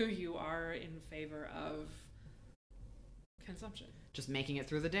forget who you are in favor of consumption. Just making it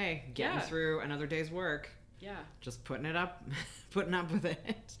through the day, getting through another day's work. Yeah. Just putting up with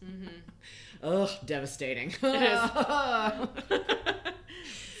it. Ugh, devastating. It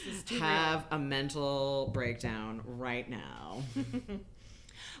is. Have a mental breakdown right now.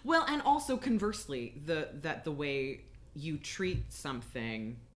 Well, and also conversely, the way you treat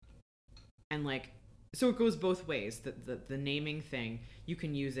something, and like, so it goes both ways. The naming thing, you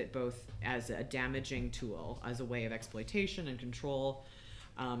can use it both as a damaging tool, as a way of exploitation and control,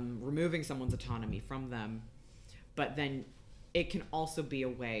 removing someone's autonomy from them. But then it can also be a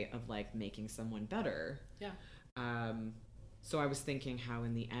way of like making someone better. Yeah. So I was thinking how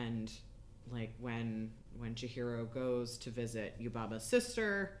in the end, like when Chihiro goes to visit Yubaba's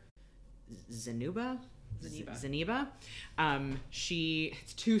sister, Zeniba,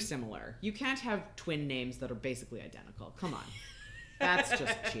 it's too similar. You can't have twin names that are basically identical. Come on. That's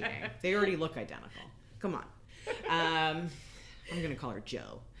just cheating. They already look identical. Come on. I'm going to call her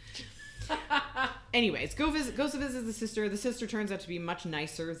Joe. Anyways, goes to visit the sister. The sister turns out to be much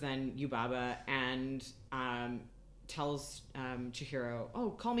nicer than Yubaba and tells Chihiro,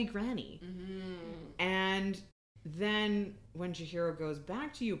 "Oh, call me Granny." And then when Chihiro goes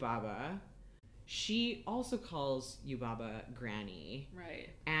back to Yubaba, she also calls Yubaba Granny.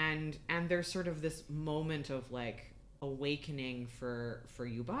 Right. And there's sort of this moment of like awakening for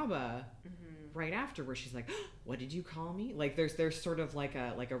Yubaba right after, where she's like, "What did you call me?" Like there's sort of like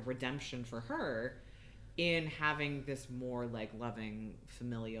a redemption for her in having this more like loving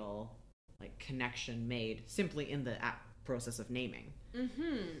familial like connection made simply in the process of naming.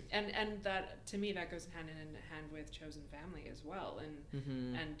 And that, to me, that goes hand in hand with chosen family as well,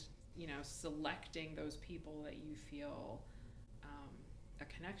 and you know, selecting those people that you feel a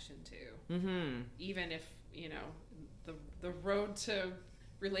connection to, even if, you know, the road to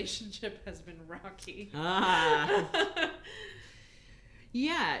relationship has been rocky.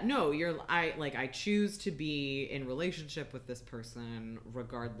 Yeah, no, I choose to be in relationship with this person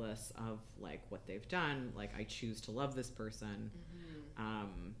regardless of like what they've done. Like I choose to love this person.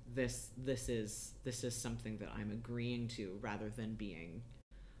 This is something that I'm agreeing to rather than being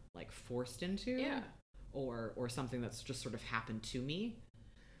like forced into. Yeah. Or something that's just sort of happened to me.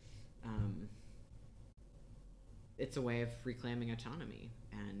 It's a way of reclaiming autonomy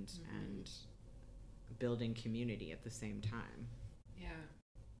and building community at the same time.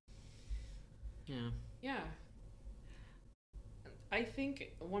 Yeah. I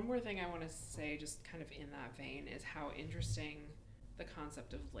think one more thing I want to say, just kind of in that vein, is how interesting the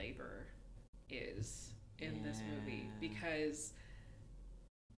concept of labor is in this movie. Because,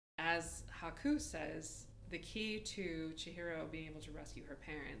 as Haku says, the key to Chihiro being able to rescue her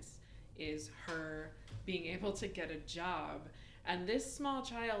parents is her being able to get a job. And this small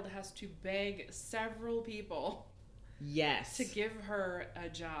child has to beg several people to give her a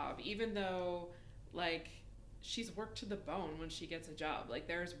job, even though, like, she's worked to the bone when she gets a job. Like,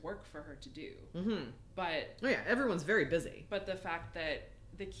 there's work for her to do. But everyone's very busy. But the fact that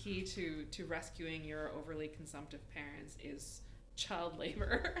the key to rescuing your overly consumptive parents is child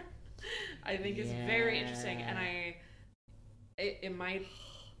labor, I think is very interesting. And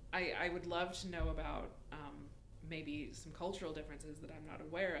I would love to know about maybe some cultural differences that I'm not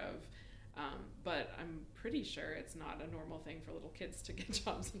aware of. But I'm pretty sure it's not a normal thing for little kids to get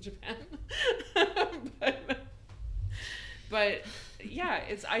jobs in Japan. but yeah,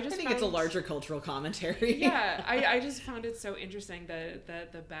 I think it's a larger cultural commentary. Yeah, I just found it so interesting that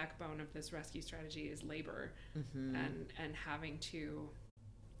the backbone of this rescue strategy is labor, and having to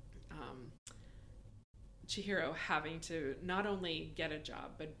Chihiro having to not only get a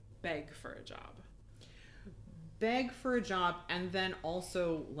job but beg for a job. And then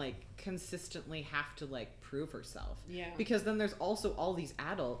also like consistently have to like prove herself. Yeah. Because then there's also all these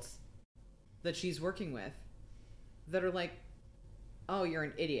adults that she's working with that are like, "Oh, you're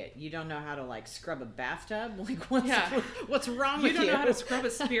an idiot. You don't know how to like scrub a bathtub? Like what's wrong with you? You don't know how to scrub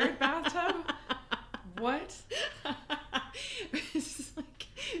a spirit bathtub? What?" It's just like,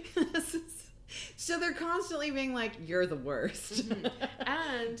 so they're constantly being like, you're the worst.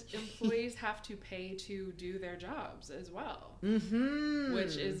 And employees have to pay to do their jobs as well,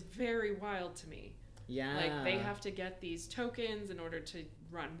 which is very wild to me. Yeah. Like, they have to get these tokens in order to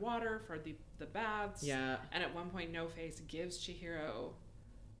run water for the baths. Yeah. And at one point, No Face gives Chihiro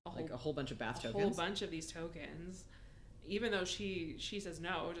a whole bunch of bath tokens. A whole bunch of these tokens. Even though she says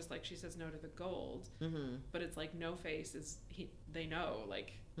no, just like she says no to the gold. But it's like No Face they know,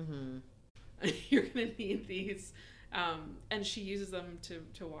 like, you're going to need these. And she uses them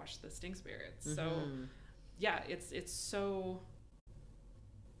to wash the stink spirits. So, yeah, it's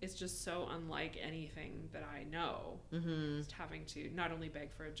just so unlike anything that I know. Just having to not only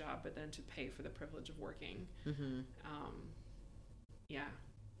beg for a job, but then to pay for the privilege of working. Yeah.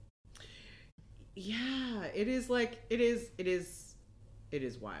 Yeah, it is like, it is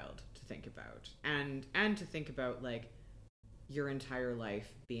wild to think about. And to think about, like, your entire life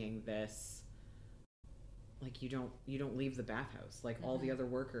being this, like, you don't leave the bathhouse. Like, all the other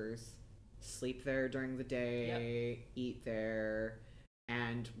workers sleep there during the day, eat there,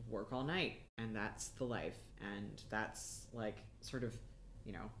 and work all night, and that's the life. And that's, like, sort of,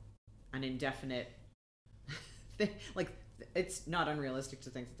 you know, an indefinite thing. Like, it's not unrealistic to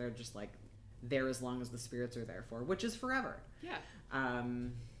think that they're just, like, there as long as the spirits are there for, which is forever. Yeah.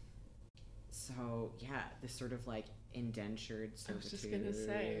 So yeah, this sort of like indentured servitude. I was just gonna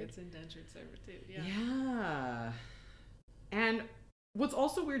say, it's indentured servitude. Yeah. Yeah. And what's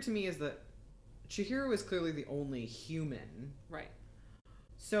also weird to me is that Chihiro is clearly the only human. Right.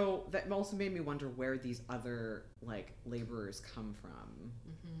 So that also made me wonder where these other, like, laborers come from.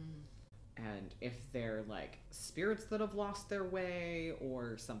 And if they're, like, spirits that have lost their way,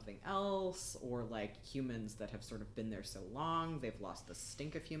 or something else, or, like, humans that have sort of been there so long they've lost the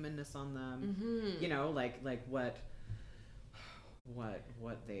stink of humanness on them. You know, like what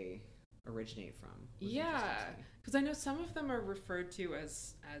they originate from. Yeah, because I know some of them are referred to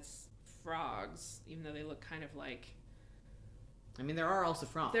as frogs, even though they look kind of like... I mean, there are also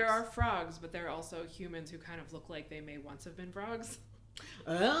frogs. There are frogs, but there are also humans who kind of look like they may once have been frogs.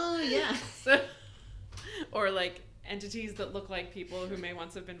 Oh, yeah. Or, like, entities that look like people who may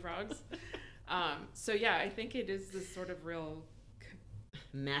once have been frogs. So, yeah, I think it is this sort of real...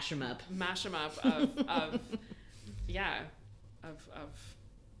 Mash 'em up of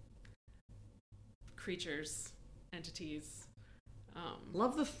creatures, entities.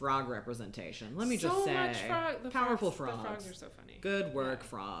 Love the frog representation. Let me so just say, much powerful frogs. The frogs are so funny. Good work,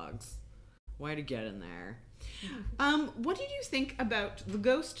 frogs. Way to get in there. What did you think about the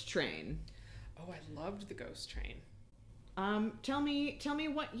ghost train? Oh, I loved the ghost train. Tell me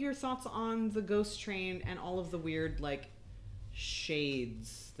what your thoughts on the ghost train and all of the weird, like,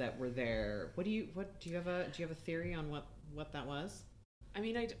 shades that were there. Do you have a theory on what that was? I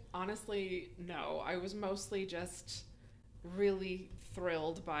mean, I honestly no. I was mostly just really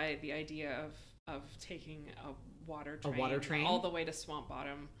thrilled by the idea of taking a water train all the way to Swamp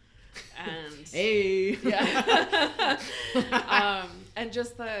Bottom. And hey, yeah. And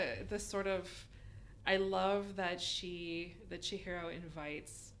just the sort of, I love that Chihiro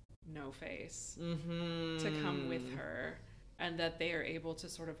invites No Face to come with her, and that they are able to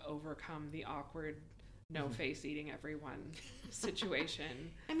sort of overcome the awkward No Face eating everyone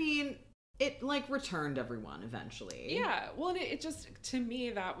situation. I mean, it, like, returned everyone eventually. Yeah, well, and it just, to me,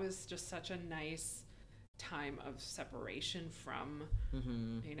 that was just such a nice time of separation from,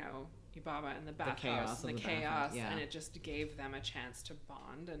 you know, Yubaba and the bathhouse and the chaos, and it just gave them a chance to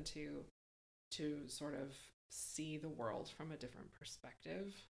bond and to sort of see the world from a different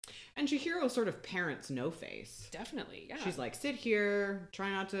perspective. And Chihiro sort of parents No Face. Definitely, yeah. She's like, sit here, try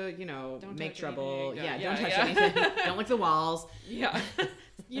not to, you know, don't make trouble. Anything. Don't touch anything. Don't lick the walls. Yeah.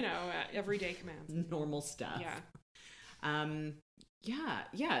 You know, everyday commands. Normal stuff. Yeah.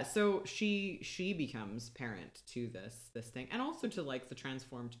 Yeah. So she becomes parent to this thing, and also to, like, the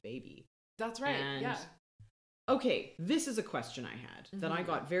transformed baby. That's right. And, yeah. Okay, this is a question I had that I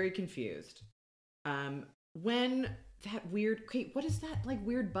got very confused. When that weird, what is that, like,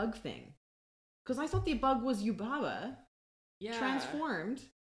 weird bug thing? Because I thought the bug was Yubaba transformed,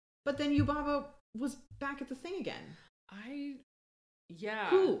 but then Yubaba was back at the thing again.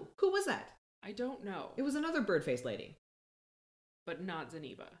 Who was that? I don't know. It was another bird-faced lady. But not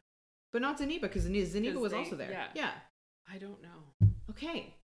Zeniba. Because Zeniba was also there. Yeah. I don't know.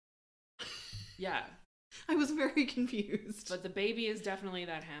 Okay. Yeah. I was very confused. But the baby is definitely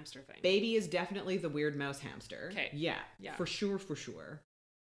that hamster thing. Baby is definitely the weird mouse hamster. Okay. Yeah. For sure.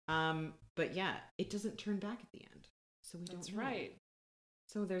 But yeah, it doesn't turn back at the end. So we don't know. That's right.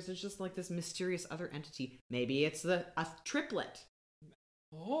 So there's just, like, this mysterious other entity. Maybe it's a triplet.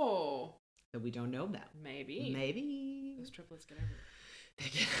 Oh. that we don't know about. Maybe those triplets get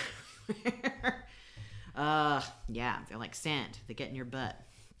everywhere. Yeah, they're like sand. They get in your butt.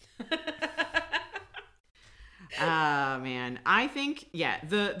 Man, I think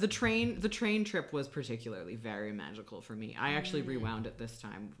the train trip was particularly very magical for me. I actually rewound it this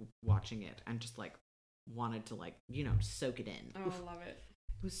time watching it and just like wanted to like, soak it in. Oh, I love it.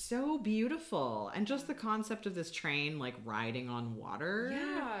 It was so beautiful. And just the concept of this train like riding on water.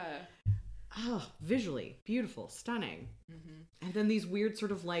 Yeah. Oh, visually beautiful, stunning. Mm-hmm. And then these weird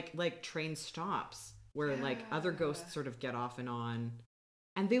sort of like train stops where like other ghosts sort of get off and on,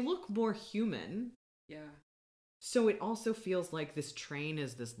 and they look more human. Yeah. So it also feels like this train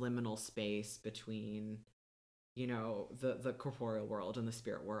is this liminal space between, the corporeal world and the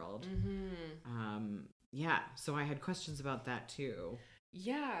spirit world. Mm-hmm. Yeah. So I had questions about that too.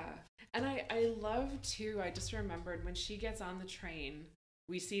 Yeah. And I love too, I just remembered when she gets on the train,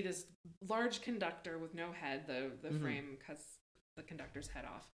 we see this large conductor with no head. The mm-hmm. frame cuts the conductor's head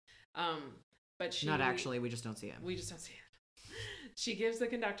off. But she... Not actually, we just don't see it. We just don't see it. She gives the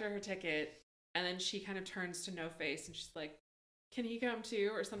conductor her ticket, and then she kind of turns to No Face, and she's like, can he come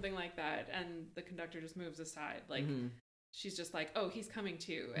too? Or something like that. And the conductor just moves aside. Like, mm-hmm. she's just like, oh, he's coming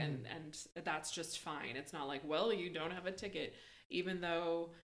too. Mm-hmm. And that's just fine. It's not like, well, you don't have a ticket. Even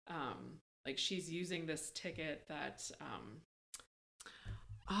though, like, she's using this ticket that...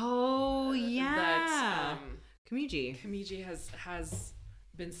 Oh, yeah. That Kamiji has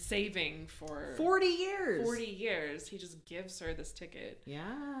been saving for 40 years. 40 years. He just gives her this ticket.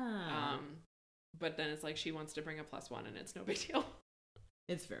 Yeah. But then it's like she wants to bring a +1 and it's no big deal.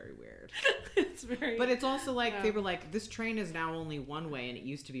 It's very weird. But it's also like they were like, this train is now only one way and it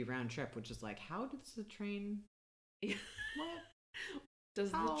used to be round trip, which is like, how does the train what?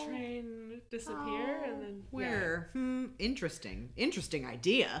 Does the train disappear and then where? Interesting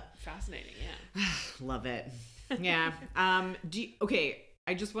idea. Fascinating, yeah. Love it. Yeah. Okay,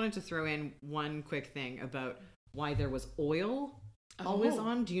 I just wanted to throw in one quick thing about why there was oil always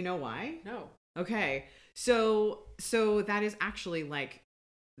on. Do you know why? No. Okay. So that is actually like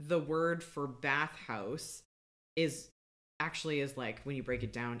the word for bathhouse is like, when you break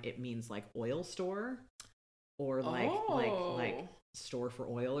it down, it means like oil store or like store for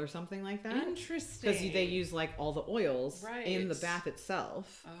oil or something like that. Interesting. Because they use like all the oils in the bath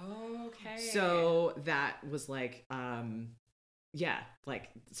itself. Okay. So that was like like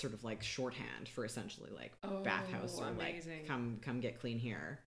sort of like shorthand for essentially like bathhouse or amazing. Like come get clean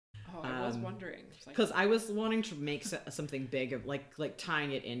here. Oh, I was wondering. Because I was wanting to make something big of like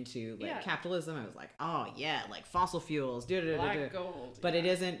tying it into like capitalism. I was like, oh yeah, like fossil fuels, black gold. But it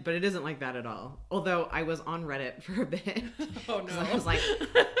isn't like that at all. Although I was on Reddit for a bit. Oh no. I was like,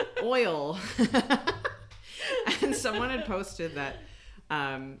 oil. And someone had posted that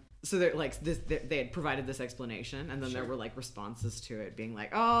so they're like they had provided this explanation, and then there were like responses to it being like,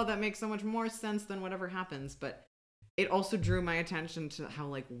 oh, that makes so much more sense than whatever happens. But it also drew my attention to how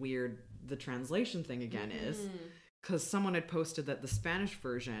like weird the translation thing again is, because someone had posted that the Spanish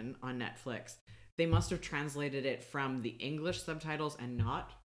version on Netflix, they must have translated it from the English subtitles and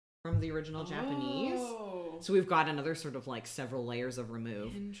not from the original Japanese. So we've got another sort of like several layers of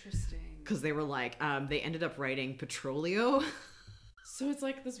remove. Interesting. Because they were like, they ended up writing petroleo. So it's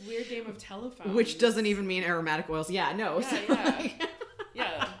like this weird game of telephone. Which doesn't even mean aromatic oils. Yeah, no. Yeah, so yeah.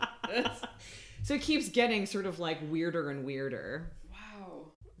 Yeah. So it keeps getting sort of like weirder and weirder.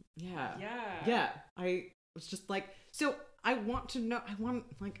 Wow. Yeah. Yeah. Yeah. I was just like, so I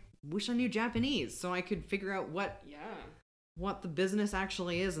wish I knew Japanese so I could figure out what the business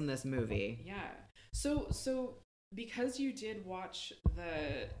actually is in this movie. Yeah. So because you did watch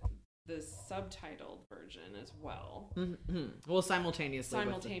the subtitled version as well. Mm-hmm. Well, simultaneously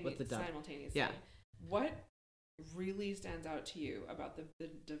with the dub. Simultaneously. Yeah. What really stands out to you about the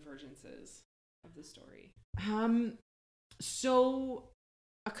divergences of the story? So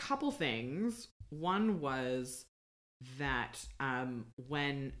a couple things. One was that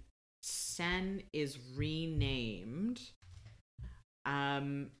when Sen is renamed,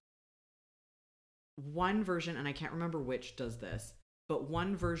 one version, and I can't remember which does this, but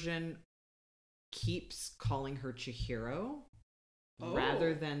one version keeps calling her Chihiro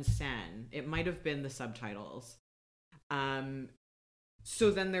rather than Sen. It might have been the subtitles.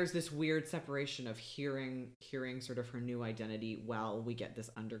 So then there's this weird separation of hearing sort of her new identity while we get this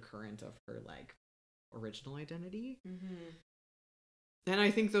undercurrent of her like original identity. Mm-hmm. And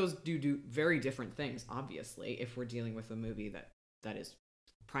I think those do very different things, obviously, if we're dealing with a movie that is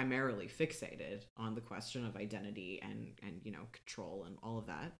primarily fixated on the question of identity and control and all of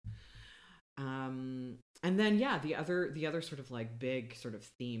that. And then the other sort of like big sort of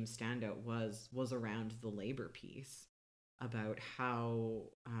theme standout was around the labor piece, about how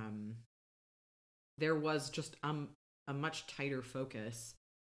there was just a much tighter focus,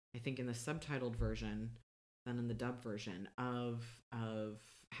 I think, in the subtitled version than in the dub version of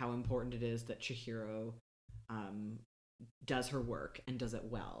how important it is that Chihiro does her work and does it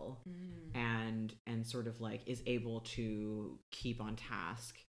well, and sort of like is able to keep on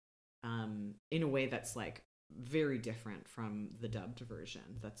task in a way that's like very different from the dubbed version.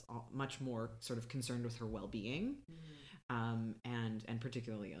 That's much more sort of concerned with her well-being, and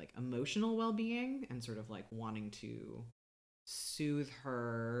particularly like emotional well-being, and sort of like wanting to soothe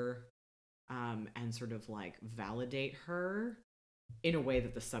her, and sort of like validate her in a way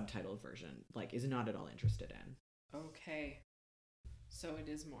that the subtitled version like is not at all interested in. Okay. So it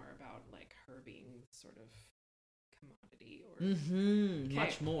is more about like her being sort of commodity, or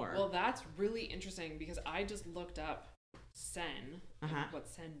much more. Well, that's really interesting, because I just looked up sen, and what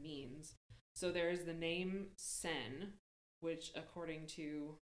sen means. So there is the name sen, which according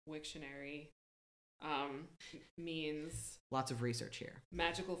to Wiktionary means, lots of research here,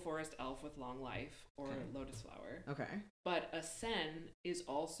 magical forest elf with long life, or lotus flower. Okay. But a sen is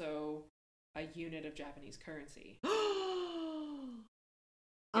also a unit of Japanese currency.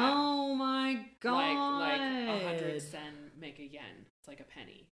 Oh my god. Like 100 sen make a yen. It's like a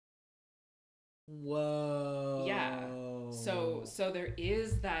penny. Whoa. Yeah. So there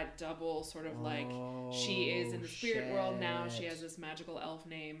is that double sort of like, she is in the spirit world now, she has this magical elf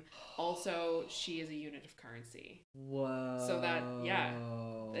name. Also, she is a unit of currency. Whoa. So that,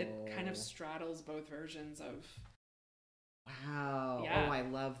 it kind of straddles both versions of... Wow. Yeah. Oh, I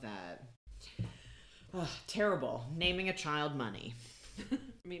love that. Ugh, terrible. Naming a child money.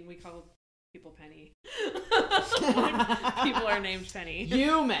 I mean, we call people Penny. People are named Penny.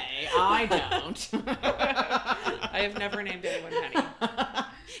 You may. I don't. I have never named anyone Penny.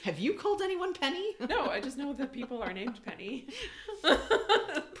 Have you called anyone Penny? No, I just know that people are named Penny.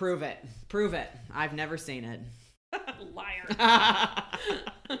 Prove it. Prove it. I've never seen it. Liar.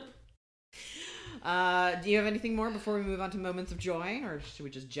 Do you have anything more before we move on to moments of joy, or should we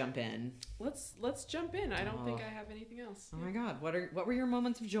just jump in? Let's jump in. I don't think I have anything else. Oh my god, what were your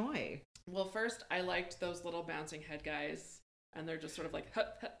moments of joy? Well, first I liked those little bouncing head guys, and they're just sort of like,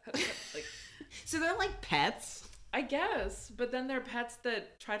 hut, hut, hut, hut, like. So they're like pets, I guess, but then they're pets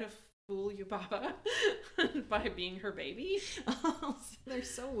that try to fool Yubaba by being her baby. Oh, they're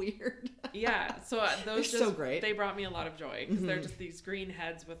so weird. Yeah, so those they're so great. They brought me a lot of joy, because they're just these green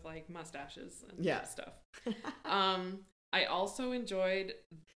heads with like mustaches and stuff. I also enjoyed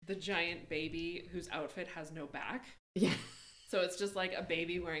the giant baby whose outfit has no back. Yeah. So it's just like a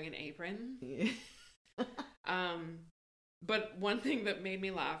baby wearing an apron. Yeah. But one thing that made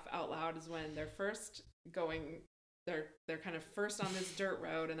me laugh out loud is when they're first going, they're kind of first on this dirt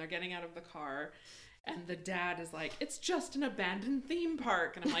road, and they're getting out of the car, and the dad is like, "It's just an abandoned theme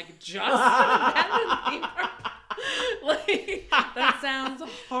park," and I'm like, "Just an abandoned theme park?" Like, that sounds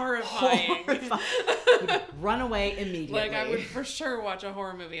horrifying. Run away immediately. Like, I would for sure watch a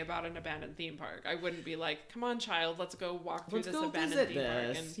horror movie about an abandoned theme park. I wouldn't be like, "Come on, child, let's go walk through this abandoned theme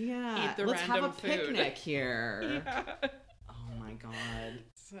park and eat the let's random have a food." picnic here. Yeah. Oh my god.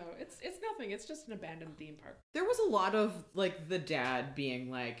 So it's nothing. It's just an abandoned theme park. There was a lot of like the dad being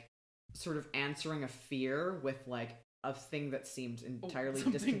like sort of answering a fear with like a thing that seemed entirely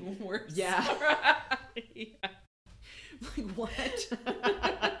something worse. Yeah. Yeah. Like what?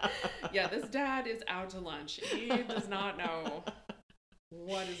 Yeah, this dad is out to lunch. He does not know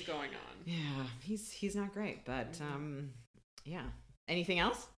what is going on. Yeah, he's not great, but yeah. Anything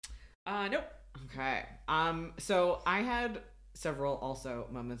else? Nope. Okay. So I had several also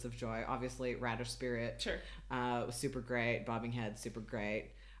moments of joy. Obviously, Radish Spirit. Sure. Was super great. Bobbing Head, super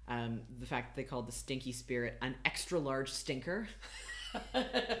great. The fact that they called the Stinky Spirit an extra large stinker.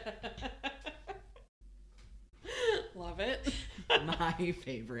 Love it. My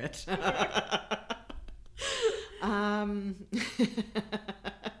favorite.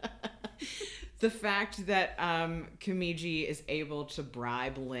 The fact that Kamiji is able to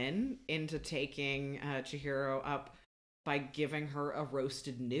bribe Lin into taking Chihiro up by giving her a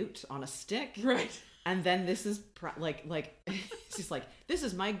roasted newt on a stick. Right. And then this is like she's like, "This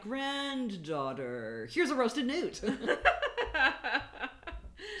is my granddaughter. Here's a roasted newt."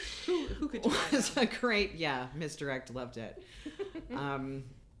 Who could do that? It's a great, misdirect. Loved it.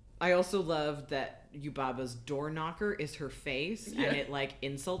 I also loved that Yubaba's door knocker is her face, and it like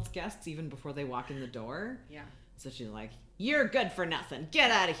insults guests even before they walk in the door. Yeah. So she's like, "You're good for nothing. Get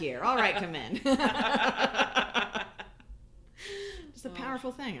out of here. All right, come in." Just the power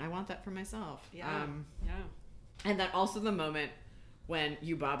powerful thing. I want that for myself. Yeah. And then also the moment when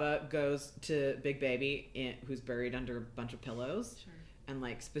Yubaba goes to Big Baby, who's buried under a bunch of pillows, and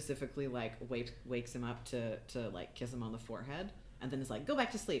like specifically like wakes him up to like kiss him on the forehead, and then is like, go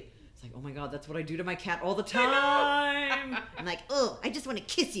back to sleep. It's like, oh my god, that's what I do to my cat all the time. I'm like, oh, I just want to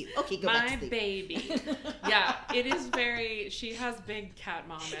kiss you. Okay, go back to sleep. My baby. Yeah, it is very. She has big cat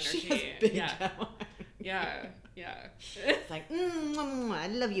mom energy. She has big cat mom. Yeah. It's like, I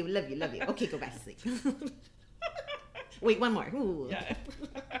love you. Okay, go back to sleep. Wait, one more. Ooh. Yeah.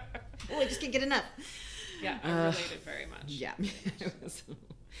 Oh, I just can't get enough. Yeah, I related very much. Yeah.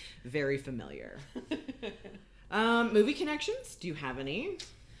 Very familiar. Movie connections? Do you have any?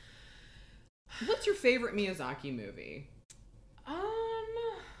 What's your favorite Miyazaki movie?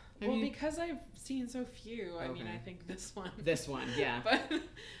 Because I've seen so few, I mean, I think this one. This one, yeah.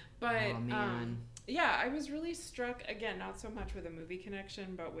 but oh, man. Yeah, I was really struck, again, not so much with a movie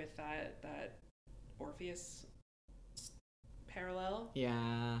connection, but with that Orpheus parallel.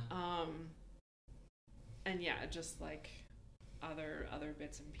 Yeah. And yeah, just like other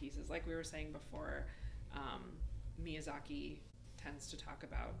bits and pieces. Like we were saying before, Miyazaki tends to talk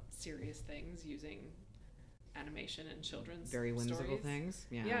about serious things using animation and children's very whimsical stories. things.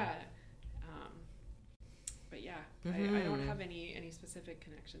 Yeah. Yeah. But yeah, I don't have any specific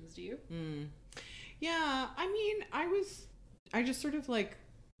connections. Do you? Yeah, I mean, I just sort of like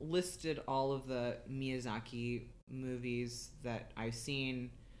listed all of the Miyazaki movies that I've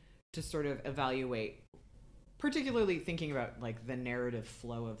seen to sort of evaluate, particularly thinking about like the narrative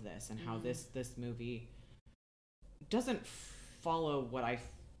flow of this and how this movie doesn't follow what I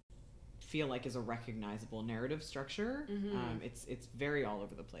feel like is a recognizable narrative structure. It's very all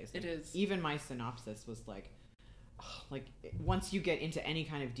over the place. It is. Even my synopsis was like once you get into any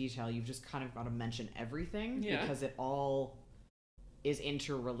kind of detail, you've just kind of got to mention everything because it all is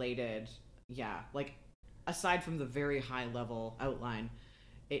interrelated. Yeah, like aside from the very high level outline,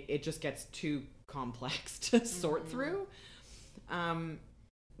 it just gets too complex to sort through,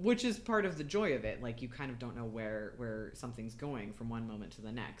 which is part of the joy of it. Like you kind of don't know where something's going from one moment to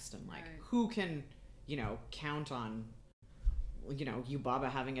the next, and like who can count on Yubaba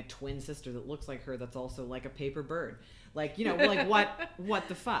having a twin sister that looks like her that's also like a paper bird, like like what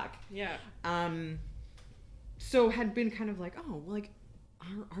the fuck. Yeah. So had been kind of like, oh, like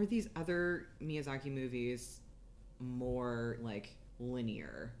are these other Miyazaki movies more like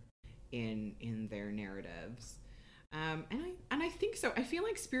linear in their narratives? And I think so. I feel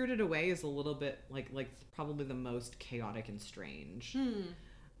like Spirited Away is a little bit like probably the most chaotic and strange.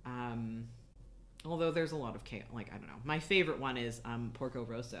 Although there's a lot of chaos. Like I don't know. My favorite one is Porco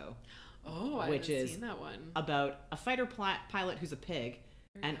Rosso. Oh, I haven't seen that one. About a fighter pilot who's a pig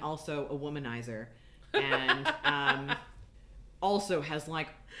and also a womanizer, and also has like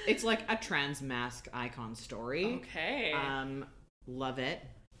it's like a trans mask icon story. Okay. Love it.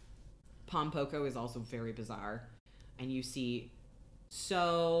 Pompoko is also very bizarre. And you see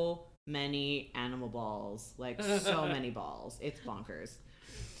so many animal balls, like so many balls. It's bonkers.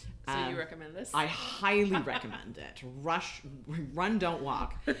 So you recommend this? I highly recommend it. Run, don't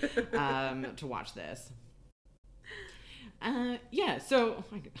walk to watch this. Yeah, so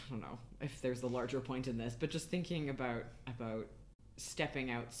I don't know if there's a larger point in this, but just thinking about stepping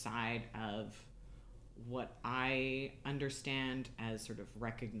outside of what I understand as sort of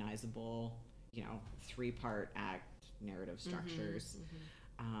recognizable, 3-part act narrative structures,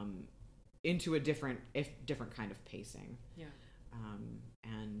 into a different kind of pacing. Yeah.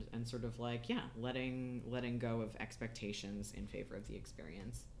 And sort of like, letting go of expectations in favor of the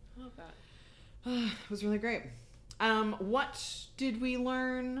experience. I love that. It was really great. What did we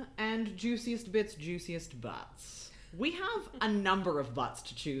learn? And juiciest bits, juiciest butts. We have a number of butts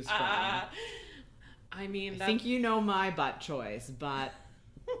to choose from. I mean, I think you know my butt choice, but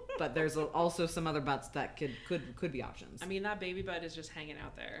there's also some other butts that could be options. I mean, that baby butt is just hanging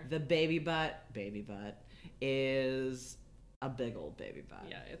out there. The baby butt is a big old baby butt.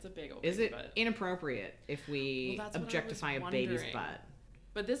 Yeah, it's a big old is baby it butt. Inappropriate if we objectify a baby's butt?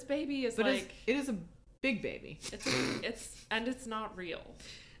 But this baby is it is a big baby. It's not real.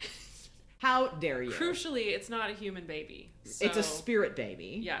 How dare you? Crucially, it's not a human baby. So, it's a spirit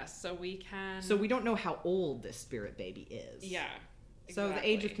baby. Yes, so we can... So we don't know how old this spirit baby is. Yeah, exactly. So the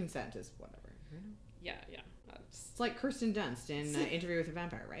age of consent is whatever. Yeah. It's like Kirsten Dunst in Interview with a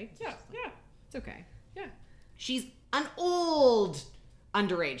Vampire, right? Yeah. It's okay. Yeah. She's an old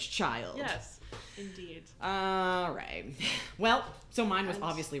underage child. Yes, indeed. All right. Well, so mine was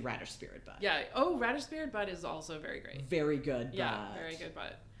obviously Radish Spirit Butt. Yeah. Oh, Radish Spirit Butt is also very great. Very good butt. Yeah, very good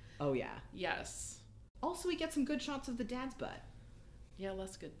butt. Oh, yeah. Yes. Also, we get some good shots of the dad's butt. Yeah,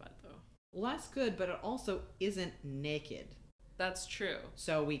 less good butt though. Less good, but it also isn't naked. That's true.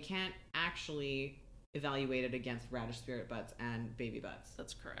 So we can't actually evaluate it against radish spirit butts and baby butts.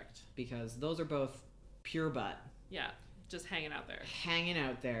 That's correct. Because those are both pure butt. Yeah, just hanging out there. Hanging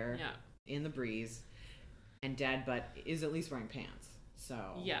out there. Yeah. In the breeze. And dad butt is at least wearing pants. So.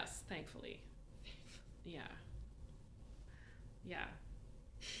 Yes, thankfully. Yeah. Yeah.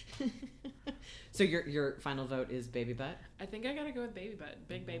 So your final vote is baby butt? I think I gotta go with baby butt.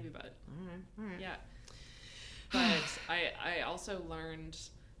 Big baby butt. All right. Yeah. But I also learned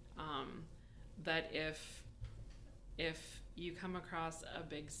that if you come across a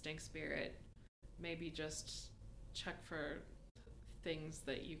big stink spirit, maybe just check for things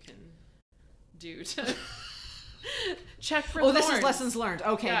that you can do to check for thorns. This is lessons learned.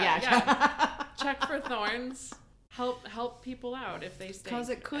 Okay, yeah. Check for thorns. Help people out if they stink. Because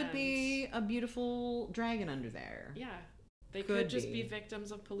it could be a beautiful dragon under there. Yeah. They could just be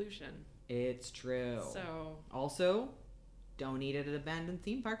victims of pollution. It's true. So also, don't eat at an abandoned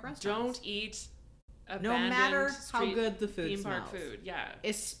theme park restaurant. Don't eat abandoned no matter how good the food theme smells. Park food, yeah.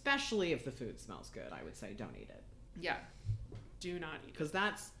 Especially if the food smells good, I would say don't eat it. Yeah. Do not eat it. Because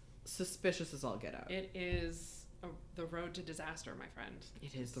that's suspicious as all get out. It is the road to disaster, my friend.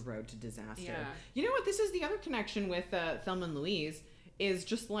 It is the road to disaster. Yeah. You know what? This is the other connection with Thelma and Louise, is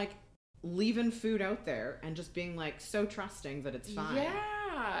just like leaving food out there and just being like so trusting that it's fine.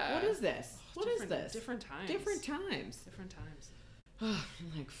 Yeah. What is this? What is this? Different times. Different times. Different times.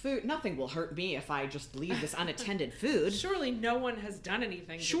 Like food, nothing will hurt me if I just leave this unattended food. Surely no one has done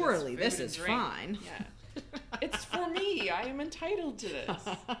anything to Surely this is drink. fine. Yeah. It's for me. I am entitled to this.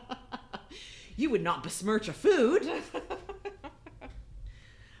 You would not besmirch a food.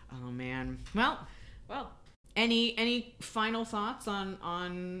 Oh man. Well. Any final thoughts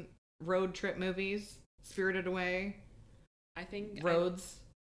on road trip movies? Spirited Away? I think Roads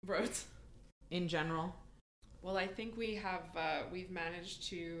in general. Well, I think we've managed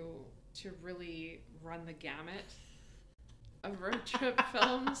to really run the gamut of road trip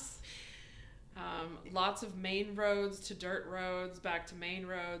films. Lots of main roads to dirt roads, back to main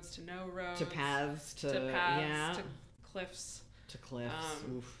roads to no roads, to paths to cliffs. To cliffs.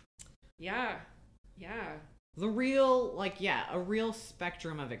 Oof. Yeah. The real, a real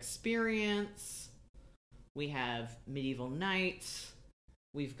spectrum of experience. We have medieval knights.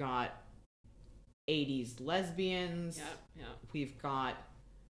 We've got 80s lesbians. Yeah. We've got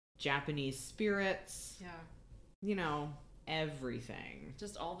Japanese spirits. Yeah. You know, everything.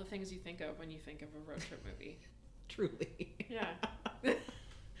 Just all the things you think of when you think of a road trip movie. Truly. Yeah.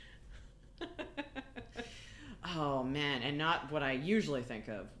 Oh man, and not what I usually think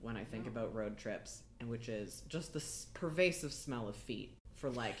of when I think about road trips, and which is just the pervasive smell of feet for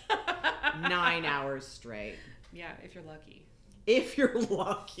like 9 hours straight. Yeah, if you're lucky. If you're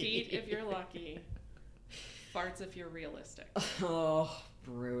lucky. Feet if you're lucky. Farts if you're realistic. Oh,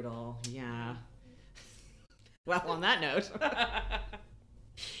 brutal. Yeah. Well, on that note,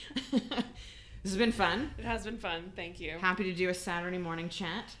 this has been fun. It has been fun. Thank you. Happy to do a Saturday morning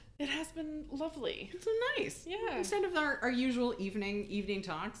chat. It has been lovely. It's so nice. Yeah. Instead of our usual evening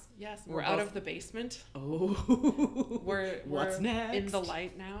talks. Yes. We're out of the basement. Oh. What's next? In the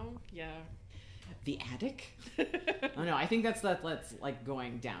light now. Yeah. The attic? Oh no, I think that's like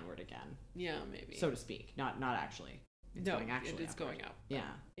going downward again. Yeah, maybe. So to speak. Not actually. It's going actually. It is going up. Yeah.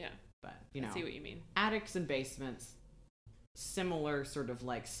 Yeah. But you know. I see what you mean. Attics and basements, similar sort of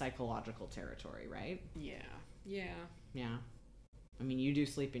like psychological territory, right? Yeah. Yeah. I mean, you do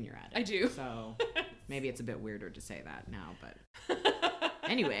sleep in your attic. I do. So maybe it's a bit weirder to say that now, but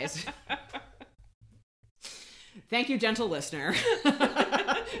anyways. Thank you, gentle listener.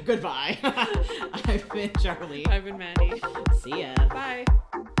 Goodbye. I've been Charlie. I've been Mandy. See ya. Bye.